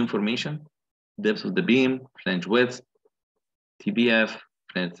the beam information, depth of the beam, flange width, TBF,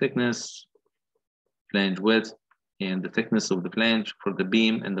 flange thickness, flange width, and the thickness of the flange for the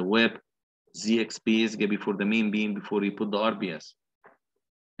beam and the whip. ZXP is going to be for the main beam before you put the RBS.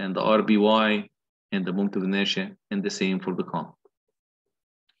 And the RBY and the moment of inertia, and the same for the column.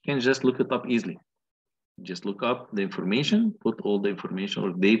 You can just look it up easily. Just look up the information, put all the information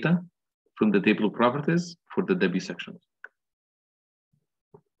or data from the table of properties for the W sections.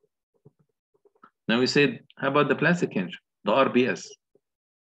 Now we said, how about the plastic hinge, the RBS?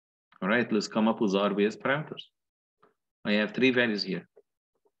 All right, let's come up with the RBS parameters. I have 3 values here,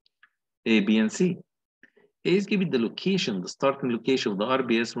 A, B, and C. A is going to be the location, the starting location of the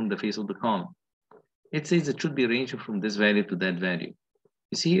RBS from the face of the column. It says it should be ranging from this value to that value.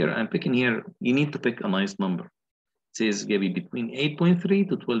 You see here, I'm picking here, you need to pick a nice number. It says it's going to be between 8.3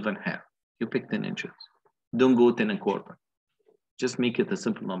 to 12.5. You pick 10 inches. Don't go 10.25. Just make it a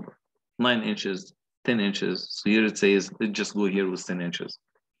simple number. 9 inches, 10 inches. So here it says, let's just go here with 10 inches.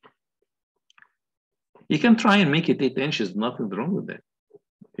 You can try and make it 8 inches, nothing's wrong with that.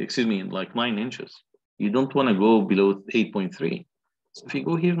 Excuse me, like 9 inches. You don't want to go below 8.3. So if you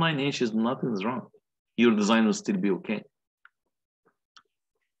go here 9 inches, nothing's wrong. Your design will still be okay.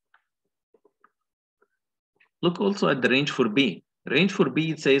 Look also at the range for B. Range for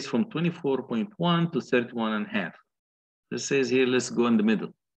B, it says from 24.1 to 31.5. This says here, let's go in the middle,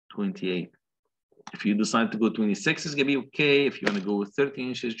 28. If you decide to go 26, it's gonna be okay. If you wanna go with 30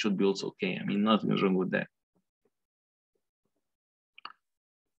 inches, it should be also okay. I mean, nothing is wrong with that.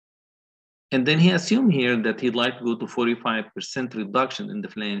 And then he assumed here that he'd like to go to 45% reduction in the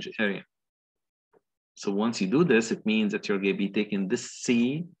flange area. So once you do this, it means that you're gonna be taking this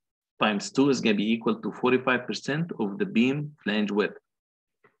C times 2 is gonna be equal to 45% of the beam flange width.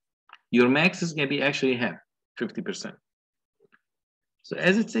 Your max is gonna be actually half, 50%. So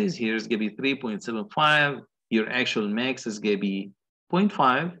as it says here, it's gonna be 3.75. Your actual max is gonna be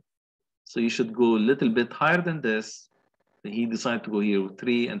 0.5. So you should go a little bit higher than this. He decided to go here with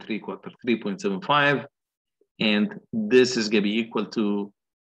 3 3/4, 3.75. And this is gonna be equal to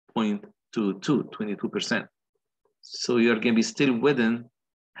 0.22, 22%. So you're gonna be still within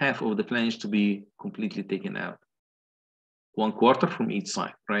half of the flange to be completely taken out. 1/4 from each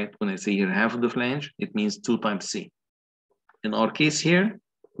side, right? When I say here half of the flange, it means 2 times C. In our case here,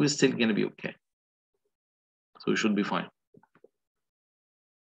 we're still gonna be okay. So we should be fine.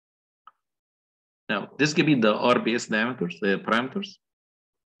 Now, this could be the RBS diameters, the parameters.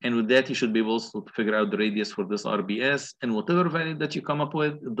 And with that, you should be able to figure out the radius for this RBS, and whatever value that you come up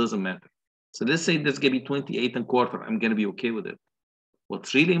with, it doesn't matter. So let's say that's gonna be 28.25. I'm gonna be okay with it.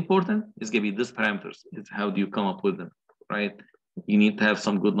 What's really important is gonna be this parameters. Is how do you come up with them, right? You need to have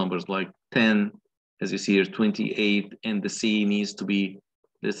some good numbers like 10, as you see here, 28, and the C needs to be,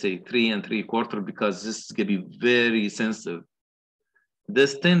 let's say 3 3/4, because this is gonna be very sensitive.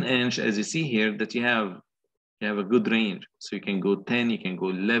 This 10 inch, as you see here, that you have a good range. So you can go 10, you can go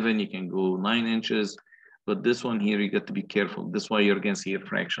 11, you can go 9 inches, but this one here, you got to be careful. This is why you're gonna see a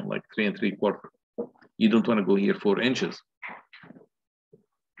fraction like 3 3/4. You don't wanna go here 4 inches.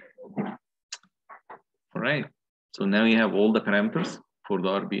 All right. So now you have all the parameters for the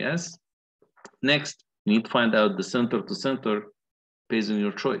RBS. Next, you need to find out the center to center based on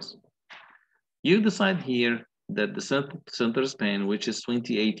your choice. You decide here that the center span, which is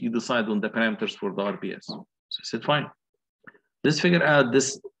 28, you decide on the parameters for the RBS. So I said, fine. Let's figure out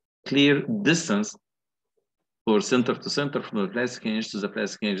this clear distance for center to center from the plastic hinge to the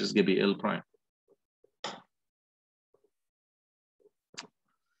plastic hinge is going to be L prime.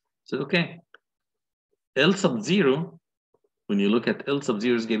 So, okay. L sub 0, when you look at L sub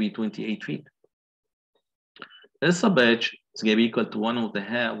 0, is going to be 28 feet. L sub h is going to be equal to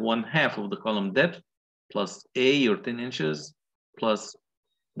one half of the column depth plus A, or 10 inches, plus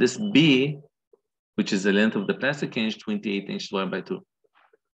this B, which is the length of the plastic hinge, 28 inches divided by 2.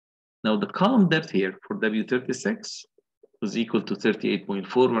 Now the column depth here for W36 is equal to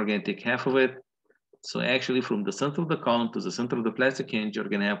 38.4. We're going to take half of it. So actually from the center of the column to the center of the plastic hinge, you're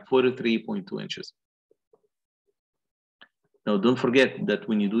going to have 43.2 inches. Now don't forget that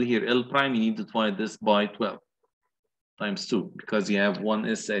when you do here L prime, you need to divide this by 12 times 2 because you have one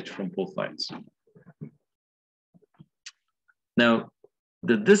SH from both sides. Now,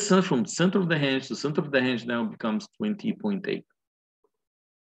 the distance from center of the hinge to center of the hinge now becomes 20.8.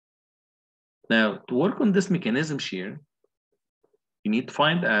 Now, to work on this mechanism shear, you need to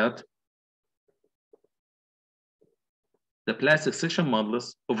find out the plastic section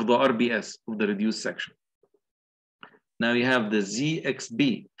modulus of the RBS, of the reduced section. Now you have the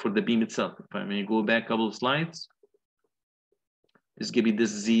ZXB for the beam itself. If I may go back a couple of slides, it's going to be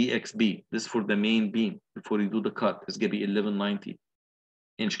this ZXB. This for the main beam. Before you do the cut, it's going to be 1190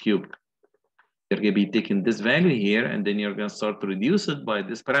 inch cubed. You're going to be taking this value here, and then you're going to start to reduce it by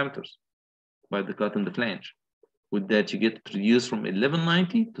these parameters, by the cut in the flange. With that, you get reduced from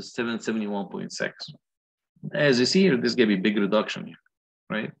 1190 to 771.6. As you see here, this is going to be a big reduction here,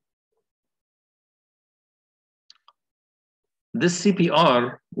 right? This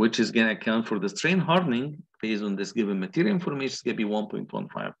CPR, which is going to account for the strain hardening based on this given material information, is going to be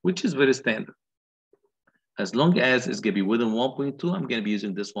 1.15, which is very standard. As long as it's going to be within 1.2, I'm going to be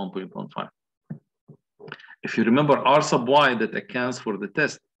using this 1.15. If you remember R sub Y that accounts for the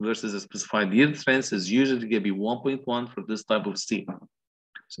test versus a specified yield strength is usually going to be 1.1 for this type of steel.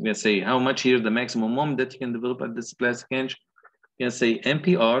 So I'm going to say how much here the maximum moment that you can develop at this plastic hinge. You can say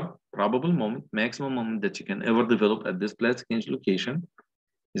MPR, probable moment, maximum moment that you can ever develop at this plastic hinge location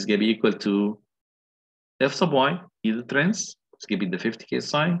is going to be equal to F sub Y, yield trends, it's going to be the 50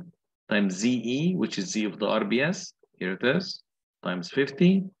 KSI, times ZE, which is Z of the RBS, here it is, times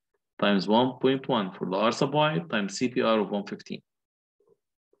 50, times 1.1 for the R sub Y, times CPR of 115.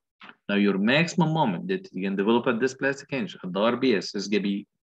 Now your maximum moment that you can develop at this plastic hinge at the RBS is going to be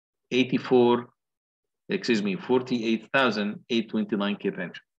 48,829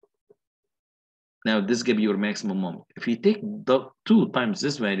 kPa. Now this is going to be your maximum moment. If you take the 2 times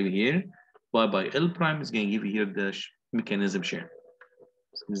this value here, y by L prime is going to give you here the mechanism shear.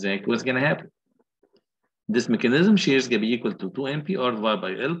 So exactly what's going to happen. This mechanism shear is going to be equal to 2 MPR divided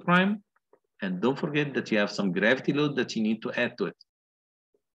by L prime. And don't forget that you have some gravity load that you need to add to it.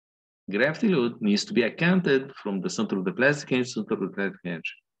 Gravity load needs to be accounted from the center of the plastic hinge, center of the plastic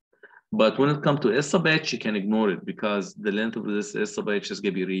hinge. But when it comes to S sub H, you can ignore it because the length of this S sub H is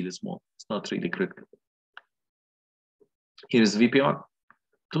going to be really small. It's not really critical. Here's VPR.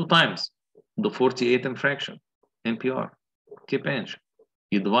 2 times the 48 and fraction, MPR, kip inch.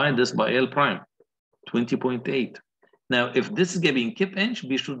 You divide this by L prime, 20.8. Now, if this is going to be in kip inch,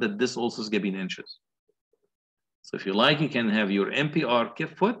 be sure that this also is going to be in inches. So if you like, you can have your MPR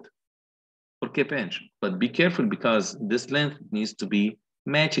kip foot or kip inch, but be careful because this length needs to be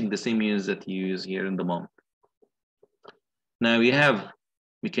matching the same units that you use here in the moment. Now we have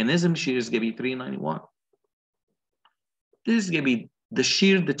mechanism shear is going to be 391. This is going to be the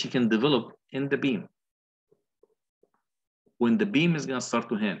shear that you can develop in the beam when the beam is going to start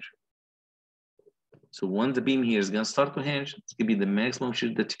to hinge. So when the beam here is going to start to hinge, it's going to be the maximum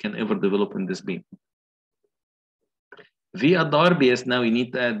shear that you can ever develop in this beam. V at the RBS, now you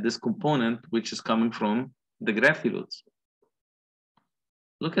need to add this component, which is coming from the gravity loads.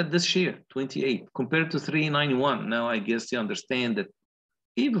 Look at this shear, 28, compared to 391. Now I guess you understand that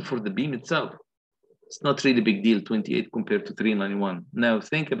even for the beam itself, it's not really a big deal, 28 compared to 391. Now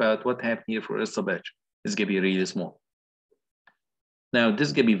think about what happened here for S sub H. It's going to be really small. Now this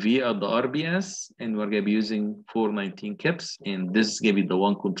is going to be V at the RBS, and we're going to be using 419 kips, and this is going to be the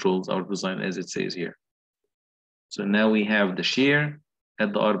one controls our design as it says here. So now we have the shear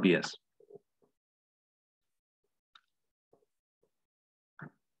at the RBS.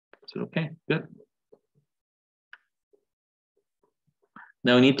 So okay, good.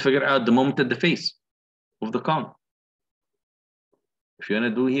 Now we need to figure out the moment at the face. of the column. If you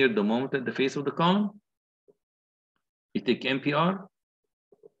want to do here the moment at the face of the column, you take MPR,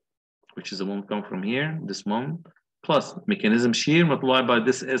 which is the moment come from here, this moment, plus mechanism shear multiplied by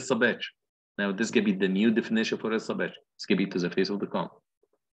this S sub H. Now this is going to be the new definition for S sub H. It's going to be to the face of the column.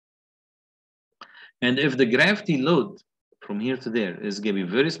 And if the gravity load from here to there is going to be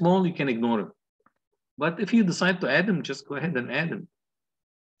very small, you can ignore it. But if you decide to add them, just go ahead and add them.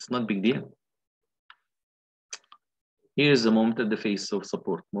 It's not a big deal. Here's the moment at the face of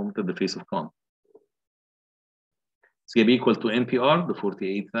support, moment at the face of column. It's going to be equal to MPR, the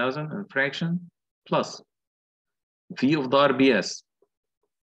 48,000 and fraction, plus V of the RBS,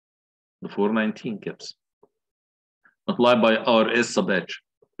 the 419 kips, multiplied by our S sub H.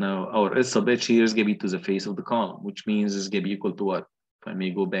 Now, our S sub H here is going to be to the face of the column, which means it's going to be equal to what? If I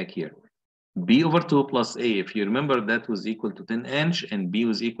may go back here. B over 2 plus A. If you remember, that was equal to 10 inch, and B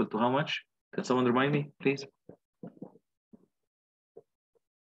was equal to how much? Can someone remind me, please?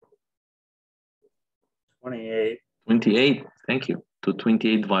 28. 28, thank you. To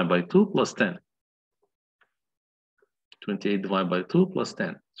 28 divided by 2 plus 10. 28 divided by 2 plus 10.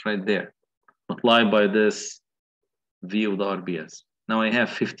 It's right there. Multiplied by this V of the RBS. Now I have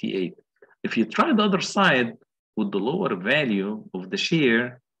 58. If you try the other side with the lower value of the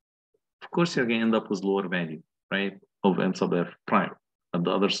shear, of course you're going to end up with lower value, right? Of M sub F prime at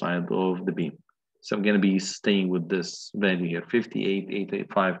the other side of the beam. So I'm going to be staying with this value here,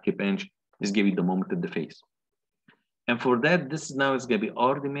 58,885 kip inch. This gives you the moment at the face. And for that, this is now is going to be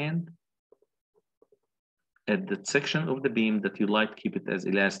our demand at the section of the beam that you like to keep it as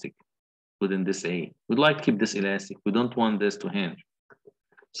elastic within this A. We'd like to keep this elastic. We don't want this to hinge.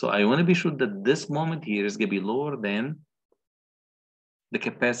 So I want to be sure that this moment here is going to be lower than the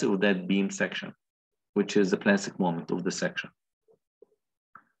capacity of that beam section, which is the plastic moment of the section.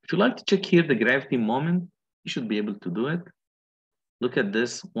 If you like to check here the gravity moment, you should be able to do it. Look at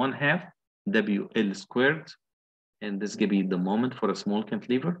this 1/2 WL squared, and this is going to be the moment for a small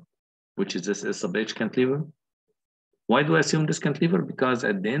cantilever, which is this S sub H cantilever. Why do I assume this cantilever? Because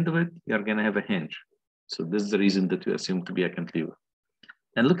at the end of it, you're going to have a hinge. So this is the reason that you assume to be a cantilever.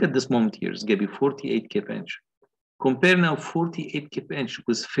 And look at this moment here. It's going to be 48 kip inch. Compare now 48 kip inch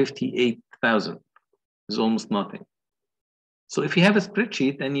with 58,000. It's almost nothing. So if you have a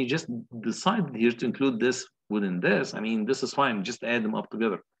spreadsheet and you just decide here to include this within this, I mean, this is fine. Just add them up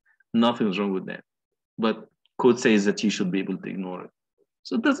together. Nothing's wrong with that. But code says that you should be able to ignore it.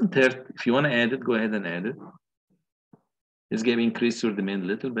 So it doesn't hurt. If you want to add it, go ahead and add it. It's going to increase your demand a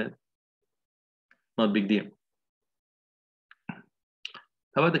little bit. Not a big deal.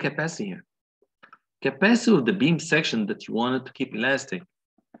 How about the capacity here? Capacity of the beam section that you wanted to keep elastic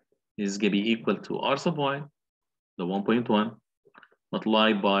is going to be equal to R sub Y, the 1.1,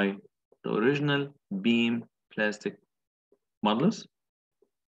 multiplied by the original beam plastic modulus,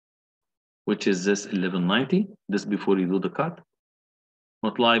 which is this 1190, this before you do the cut,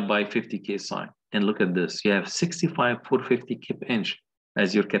 multiplied by 50 KSI. And look at this, you have 65,450 kip inch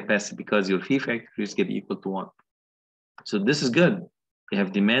as your capacity because your phi factor is going to be equal to 1. So this is good. You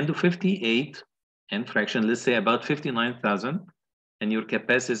have demand of 58 and fraction, let's say about 59,000, and your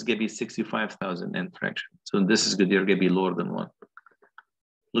capacity is going to be 65,000 and fraction. So this is good, you're going to be lower than 1.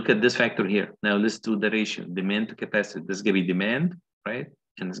 Look at this factor here. Now let's do the ratio, demand to capacity. This is going to be demand, right?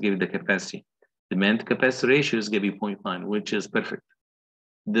 And it's going to be the capacity. Demand to capacity ratio is going to be 0.9, which is perfect.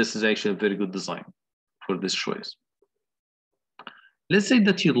 This is actually a very good design for this choice. Let's say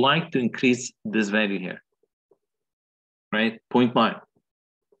that you'd like to increase this value here, right? 0.9.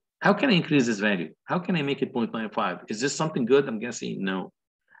 How can I increase this value? How can I make it 0.95? Is this something good? I'm guessing no.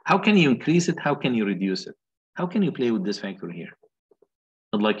 How can you increase it? How can you reduce it? How can you play with this factor here?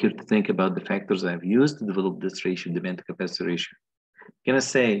 I'd like you to think about the factors I've used to develop this ratio, demand to capacity ratio. I'm gonna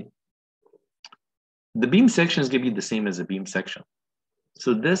say the beam section is gonna be the same as the beam section.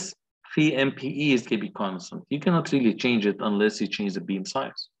 So this phi MPE is gonna be constant. You cannot really change it unless you change the beam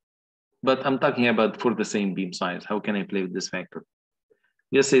size. But I'm talking about for the same beam size. How can I play with this factor?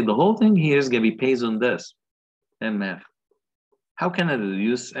 You say the whole thing here is going to be based on this, MF. How can I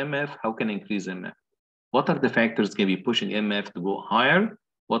reduce MF? How can I increase MF? What are the factors going to be pushing MF to go higher?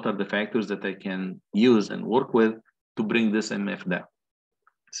 What are the factors that I can use and work with to bring this MF down?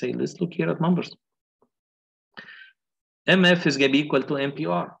 Say, let's look here at numbers. MF is going to be equal to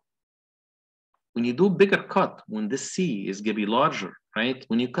MPR. When you do bigger cut, when this C is going to be larger, right?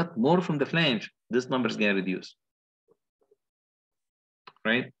 When you cut more from the flange, this number is going to reduce.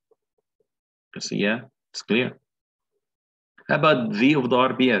 Right? So yeah, it's clear. How about V of the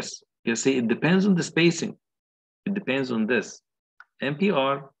RBS? You see, it depends on the spacing. It depends on this.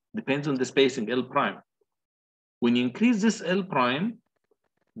 MPR depends on the spacing, L prime. When you increase this L prime,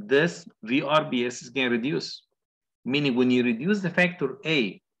 this VRBS is going to reduce. Meaning when you reduce the factor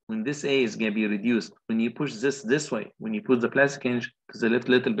A, when this A is going to be reduced, when you push this way, when you push the plastic hinge to the left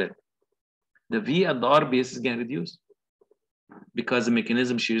a little bit, the V at the RBS is going to reduce because the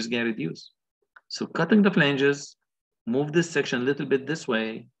mechanism shear is going to reduce. So cutting the flanges, move this section a little bit this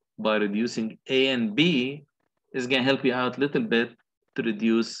way by reducing A and B is going to help you out a little bit to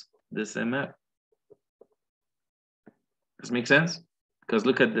reduce this MF. Does this make sense? Because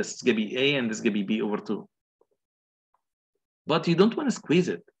look at this, it's going to be A and this is going to be B over 2. But you don't want to squeeze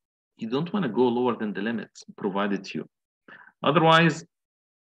it. You don't want to go lower than the limits provided to you. Otherwise,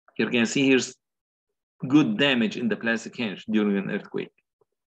 you're going to see here's good damage in the plastic hinge during an earthquake.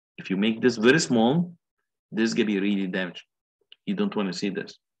 If you make this very small, this is going to be really damaged. You don't want to see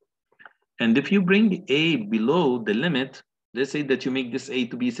this. And if you bring A below the limit, let's say that you make this A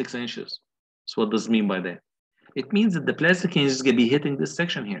to be 6 inches. So what does it mean by that? It means that the plastic hinge is going to be hitting this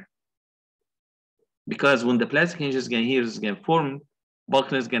section here. Because when the plastic hinge is going to form,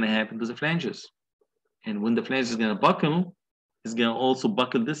 buckling is going to happen to the flanges. And when the flange is going to buckle, it's going to also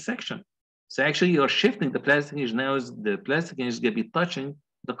buckle this section. So actually you're shifting the plastic hinge. Now the plastic hinge is going to be touching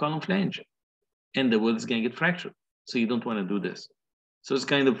the column flange. And the weld is going to get fractured. So you don't want to do this. So it's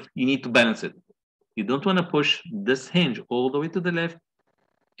kind of, you need to balance it. You don't want to push this hinge all the way to the left.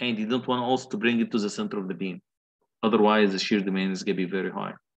 And you don't want also to bring it to the center of the beam. Otherwise, the shear demand is going to be very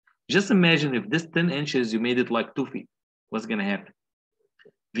high. Just imagine if this 10 inches, you made it like 2 feet. What's going to happen?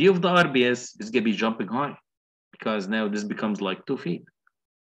 V of the RBS is going to be jumping high because now this becomes like 2 feet.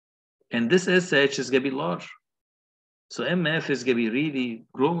 And this SH is going to be large. So MF is going to be really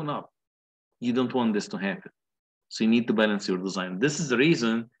growing up. You don't want this to happen. So you need to balance your design. This is the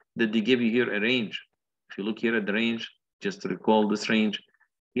reason that they give you here a range. If you look here at the range, just to recall this range,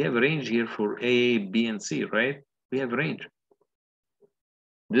 we have a range here for A, B, and C, right? We have a range.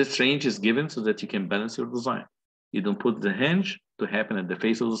 This range is given so that you can balance your design. You don't put the hinge to happen at the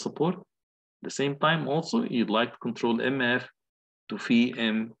face of the support. At the same time, also, you'd like to control MF to Phi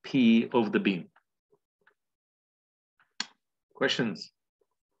MP of the beam. Questions?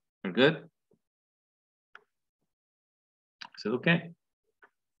 We're good? So, okay.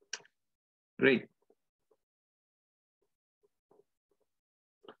 Great.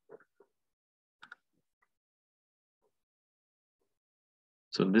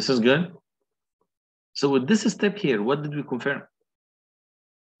 So this is good. So with this step here, what did we confirm?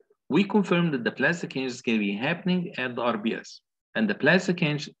 We confirmed that the plastic hinge is going to be happening at the RBS, and the plastic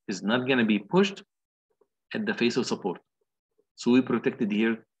hinge is not going to be pushed at the face of support. So we protected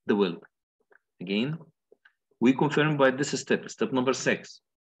here the weld. Again, we confirmed by this step, step number 6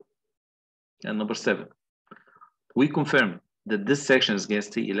 and number 7. We confirmed that this section is going to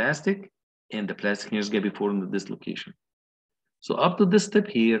stay elastic and the plastic hinge is going to be formed at this location. So up to this step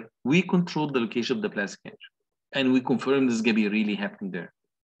here, we control the location of the plastic hinge, and we confirm this is going to be really happening there.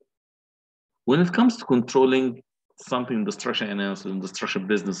 When it comes to controlling something in the structure analysis, in the structure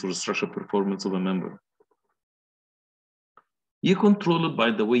business, or the structure performance of a member, you control it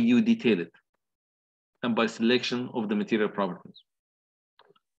by the way you detail it and by selection of the material properties.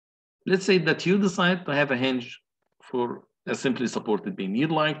 Let's say that you decide to have a hinge for a simply supported beam.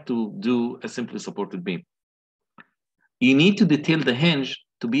 You'd like to do a simply supported beam. You need to detail the hinge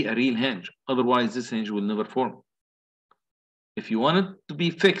to be a real hinge. Otherwise, this hinge will never form. If you want it to be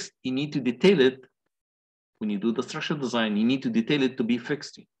fixed, you need to detail it. When you do the structural design, you need to detail it to be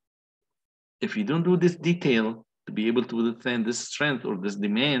fixed. If you don't do this detail to be able to withstand this strength or this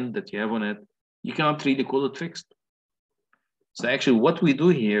demand that you have on it, you cannot really call it fixed. So actually what we do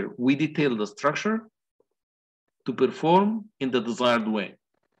here, we detail the structure to perform in the desired way.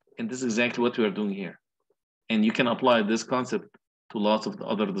 And this is exactly what we are doing here. And you can apply this concept to lots of the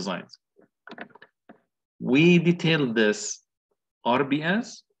other designs. We detail this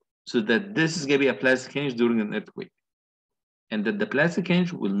RBS so that this is going to be a plastic hinge during an earthquake. And that the plastic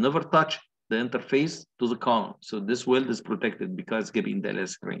hinge will never touch the interface to the column. So this weld is protected because it's going to be in the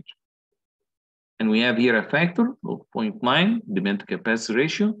elastic range. And we have here a factor of 0.9, demand to capacity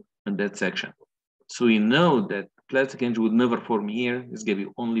ratio, in that section. So we know that plastic hinge will never form here. It's going to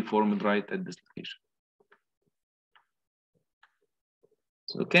be only formed right at this location.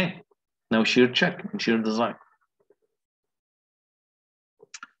 Okay, now shear check and shear design.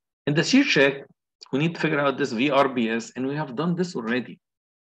 In the shear check, we need to figure out this VRBS, and we have done this already.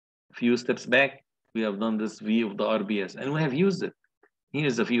 A few steps back, we have done this V of the RBS, and we have used it.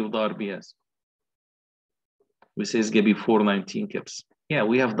 Here's the V of the RBS. We say it's going to be 419 kips. Yeah,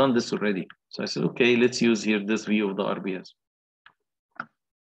 we have done this already. So I said, okay, let's use here this V of the RBS.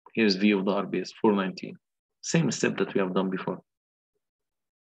 Here's V of the RBS, 419. Same step that we have done before.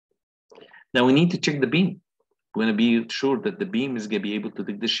 Now we need to check the beam. We want to be sure that the beam is going to be able to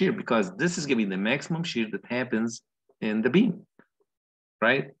take the shear, because this is going to be the maximum shear that happens in the beam,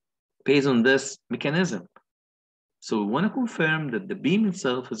 right? Based on this mechanism. So we want to confirm that the beam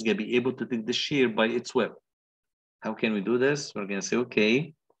itself is going to be able to take the shear by its web. How can we do this? We're going to say,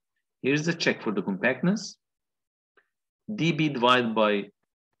 okay, here's the check for the compactness. dB divided by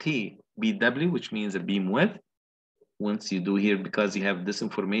TBW, which means the beam width. Once you do here, because you have this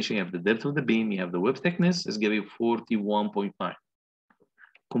information, you have the depth of the beam, you have the web thickness, is going to be 41.9.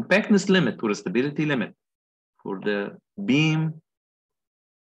 Compactness limit or stability limit for the beam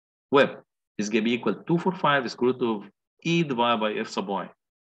web is going to be equal to 245 square root of E divided by F sub Y,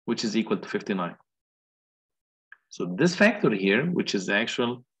 which is equal to 59. So this factor here, which is the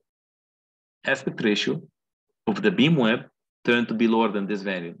actual aspect ratio of the beam web, turned to be lower than this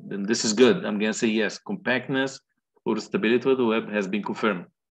value. Then this is good. I'm going to say yes, compactness or stability of the web has been confirmed.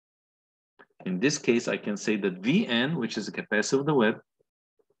 In this case, I can say that Vn, which is the capacity of the web,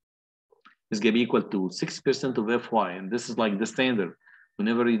 is going to be equal to 60% of Fy. And this is like the standard.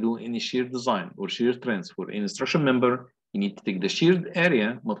 Whenever you do any shear design or shear trends for any structural member, you need to take the sheared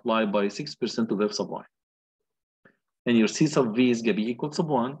area multiplied by 6% of F sub Y. And your C sub V is going to be equal to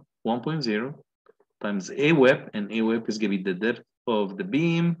 1.0 times A web, and A web is going to be the depth of the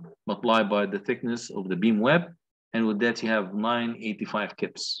beam multiplied by the thickness of the beam web. And with that, you have 985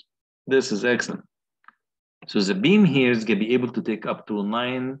 kips. This is excellent. So the beam here is going to be able to take up to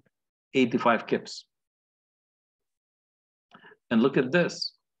 985 kips. And look at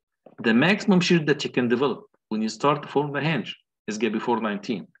this. The maximum shear that you can develop when you start to form the hinge is going to be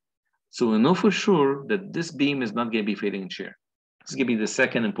 419. So we know for sure that this beam is not going to be failing in shear. This is going to be the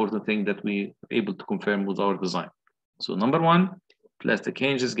second important thing that we are able to confirm with our design. So number one, plastic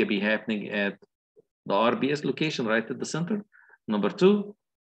hinge is going to be happening at the RBS location right at the center. Number two,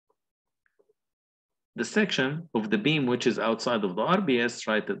 the section of the beam which is outside of the RBS,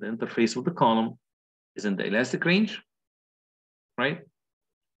 right at the interface of the column, is in the elastic range, right?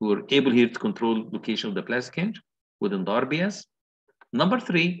 We're able here to control location of the plastic hinge within the RBS. Number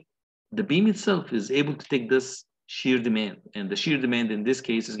three, the beam itself is able to take this shear demand, and the shear demand in this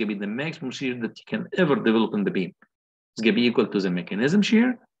case is going to be the maximum shear that you can ever develop in the beam. It's going to be equal to the mechanism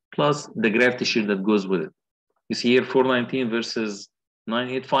shear plus the gravity shear that goes with it. You see here 419 versus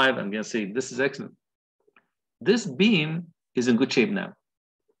 985. I'm going to say this is excellent. This beam is in good shape now.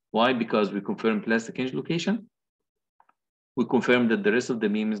 Why? Because we confirmed plastic hinge location. We confirmed that the rest of the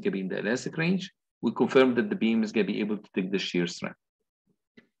beam is going to be in the elastic range. We confirmed that the beam is going to be able to take the shear strength.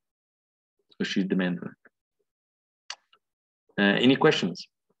 So shear demand. Any questions?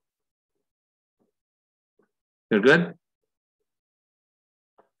 You're good?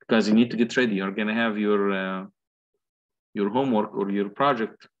 Because you need to get ready. You're going to have your homework or your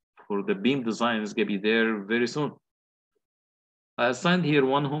project for the beam design is going to be there very soon. I assigned here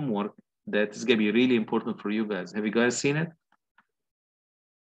one homework that is going to be really important for you guys. Have you guys seen it?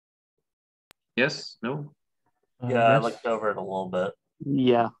 Yes? No? Yeah, Yes. I looked over it a little bit.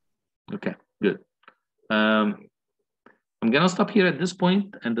 Yeah. Okay, good. I'm going to stop here at this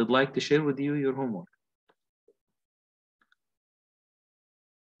point, and I'd like to share with you your homework.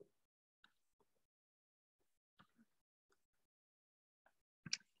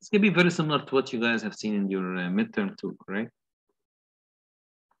 It's going to be very similar to what you guys have seen in your midterm too, right?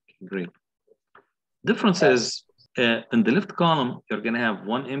 Okay, great. Difference is in the left column, you're going to have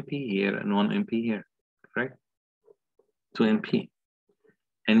one MP here and one MP here, correct? 2 MP.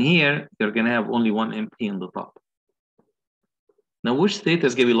 And here, you're going to have only one MP in the top. Now, which state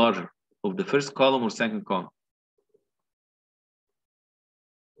is going to be larger, of the first column or second column?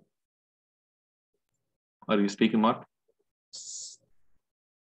 Are you speaking, Mark?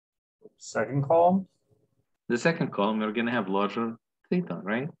 Second column? The second column, you're going to have larger theta,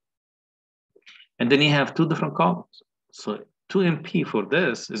 right? And then you have two different columns. So 2 MP for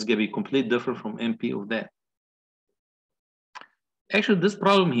this is going to be completely different from MP of that. Actually, this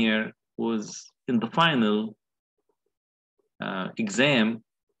problem here was in the final exam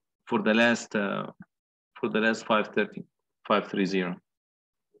for the last 530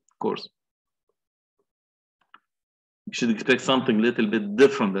 course. You should expect something a little bit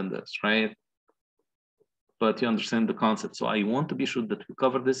different than this, right? But you understand the concept. So I want to be sure that we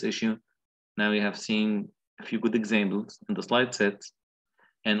cover this issue. Now you have seen a few good examples in the slide sets,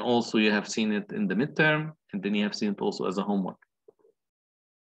 and also you have seen it in the midterm, and then you have seen it also as a homework.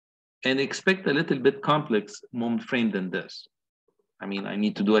 And expect a little bit complex moment frame than this. I mean, I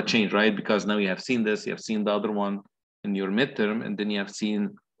need to do a change, right? Because now you have seen this, you have seen the other one in your midterm, and then you have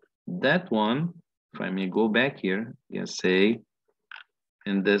seen that one if I may go back here, yes, say,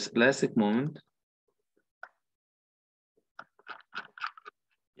 in this plastic moment,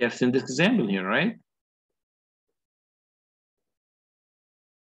 you have seen this example here, right?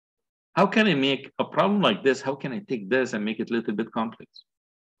 How can I make a problem like this? How can I take this and make it a little bit complex?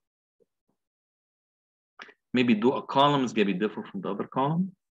 Maybe do a column is gonna be different from the other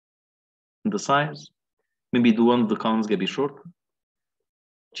column in the size. Maybe do one of the columns gonna be shorter.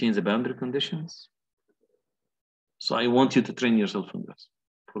 Change the boundary conditions. So I want you to train yourself on this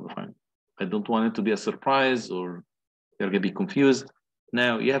for the final. I don't want it to be a surprise or you're gonna be confused.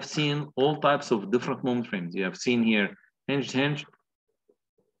 Now you have seen all types of different moment frames. You have seen here hinged,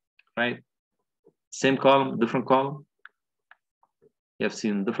 right? Same column, different column. You have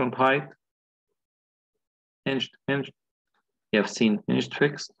seen different height, hinged. You have seen hinged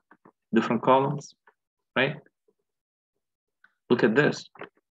fixed, different columns, right? Look at this.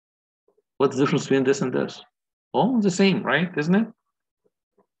 What's the difference between this and this? All the same, right? Isn't it?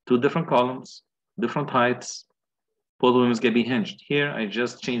 Two different columns, different heights. Both of them is gonna be hinged. Here, I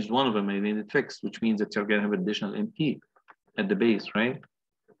just changed one of them. I made it fixed, which means that you're gonna have additional MP at the base, right?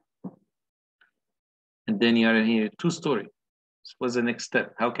 And then you are in here two-story. So what's the next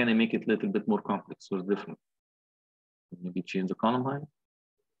step? How can I make it a little bit more complex or different? Maybe change the column height.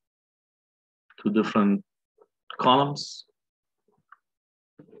 Two different columns.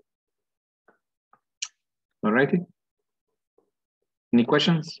 All righty. Any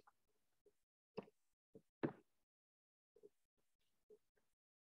questions?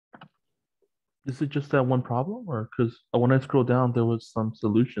 Is it just that one problem, or because when I scroll down, there was some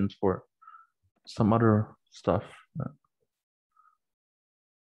solutions for some other stuff?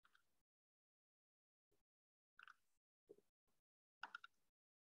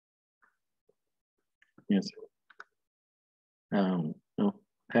 Yes. No,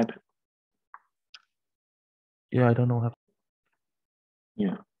 Pat. Yeah, I don't know how.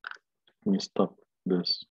 Yeah. Let me stop this.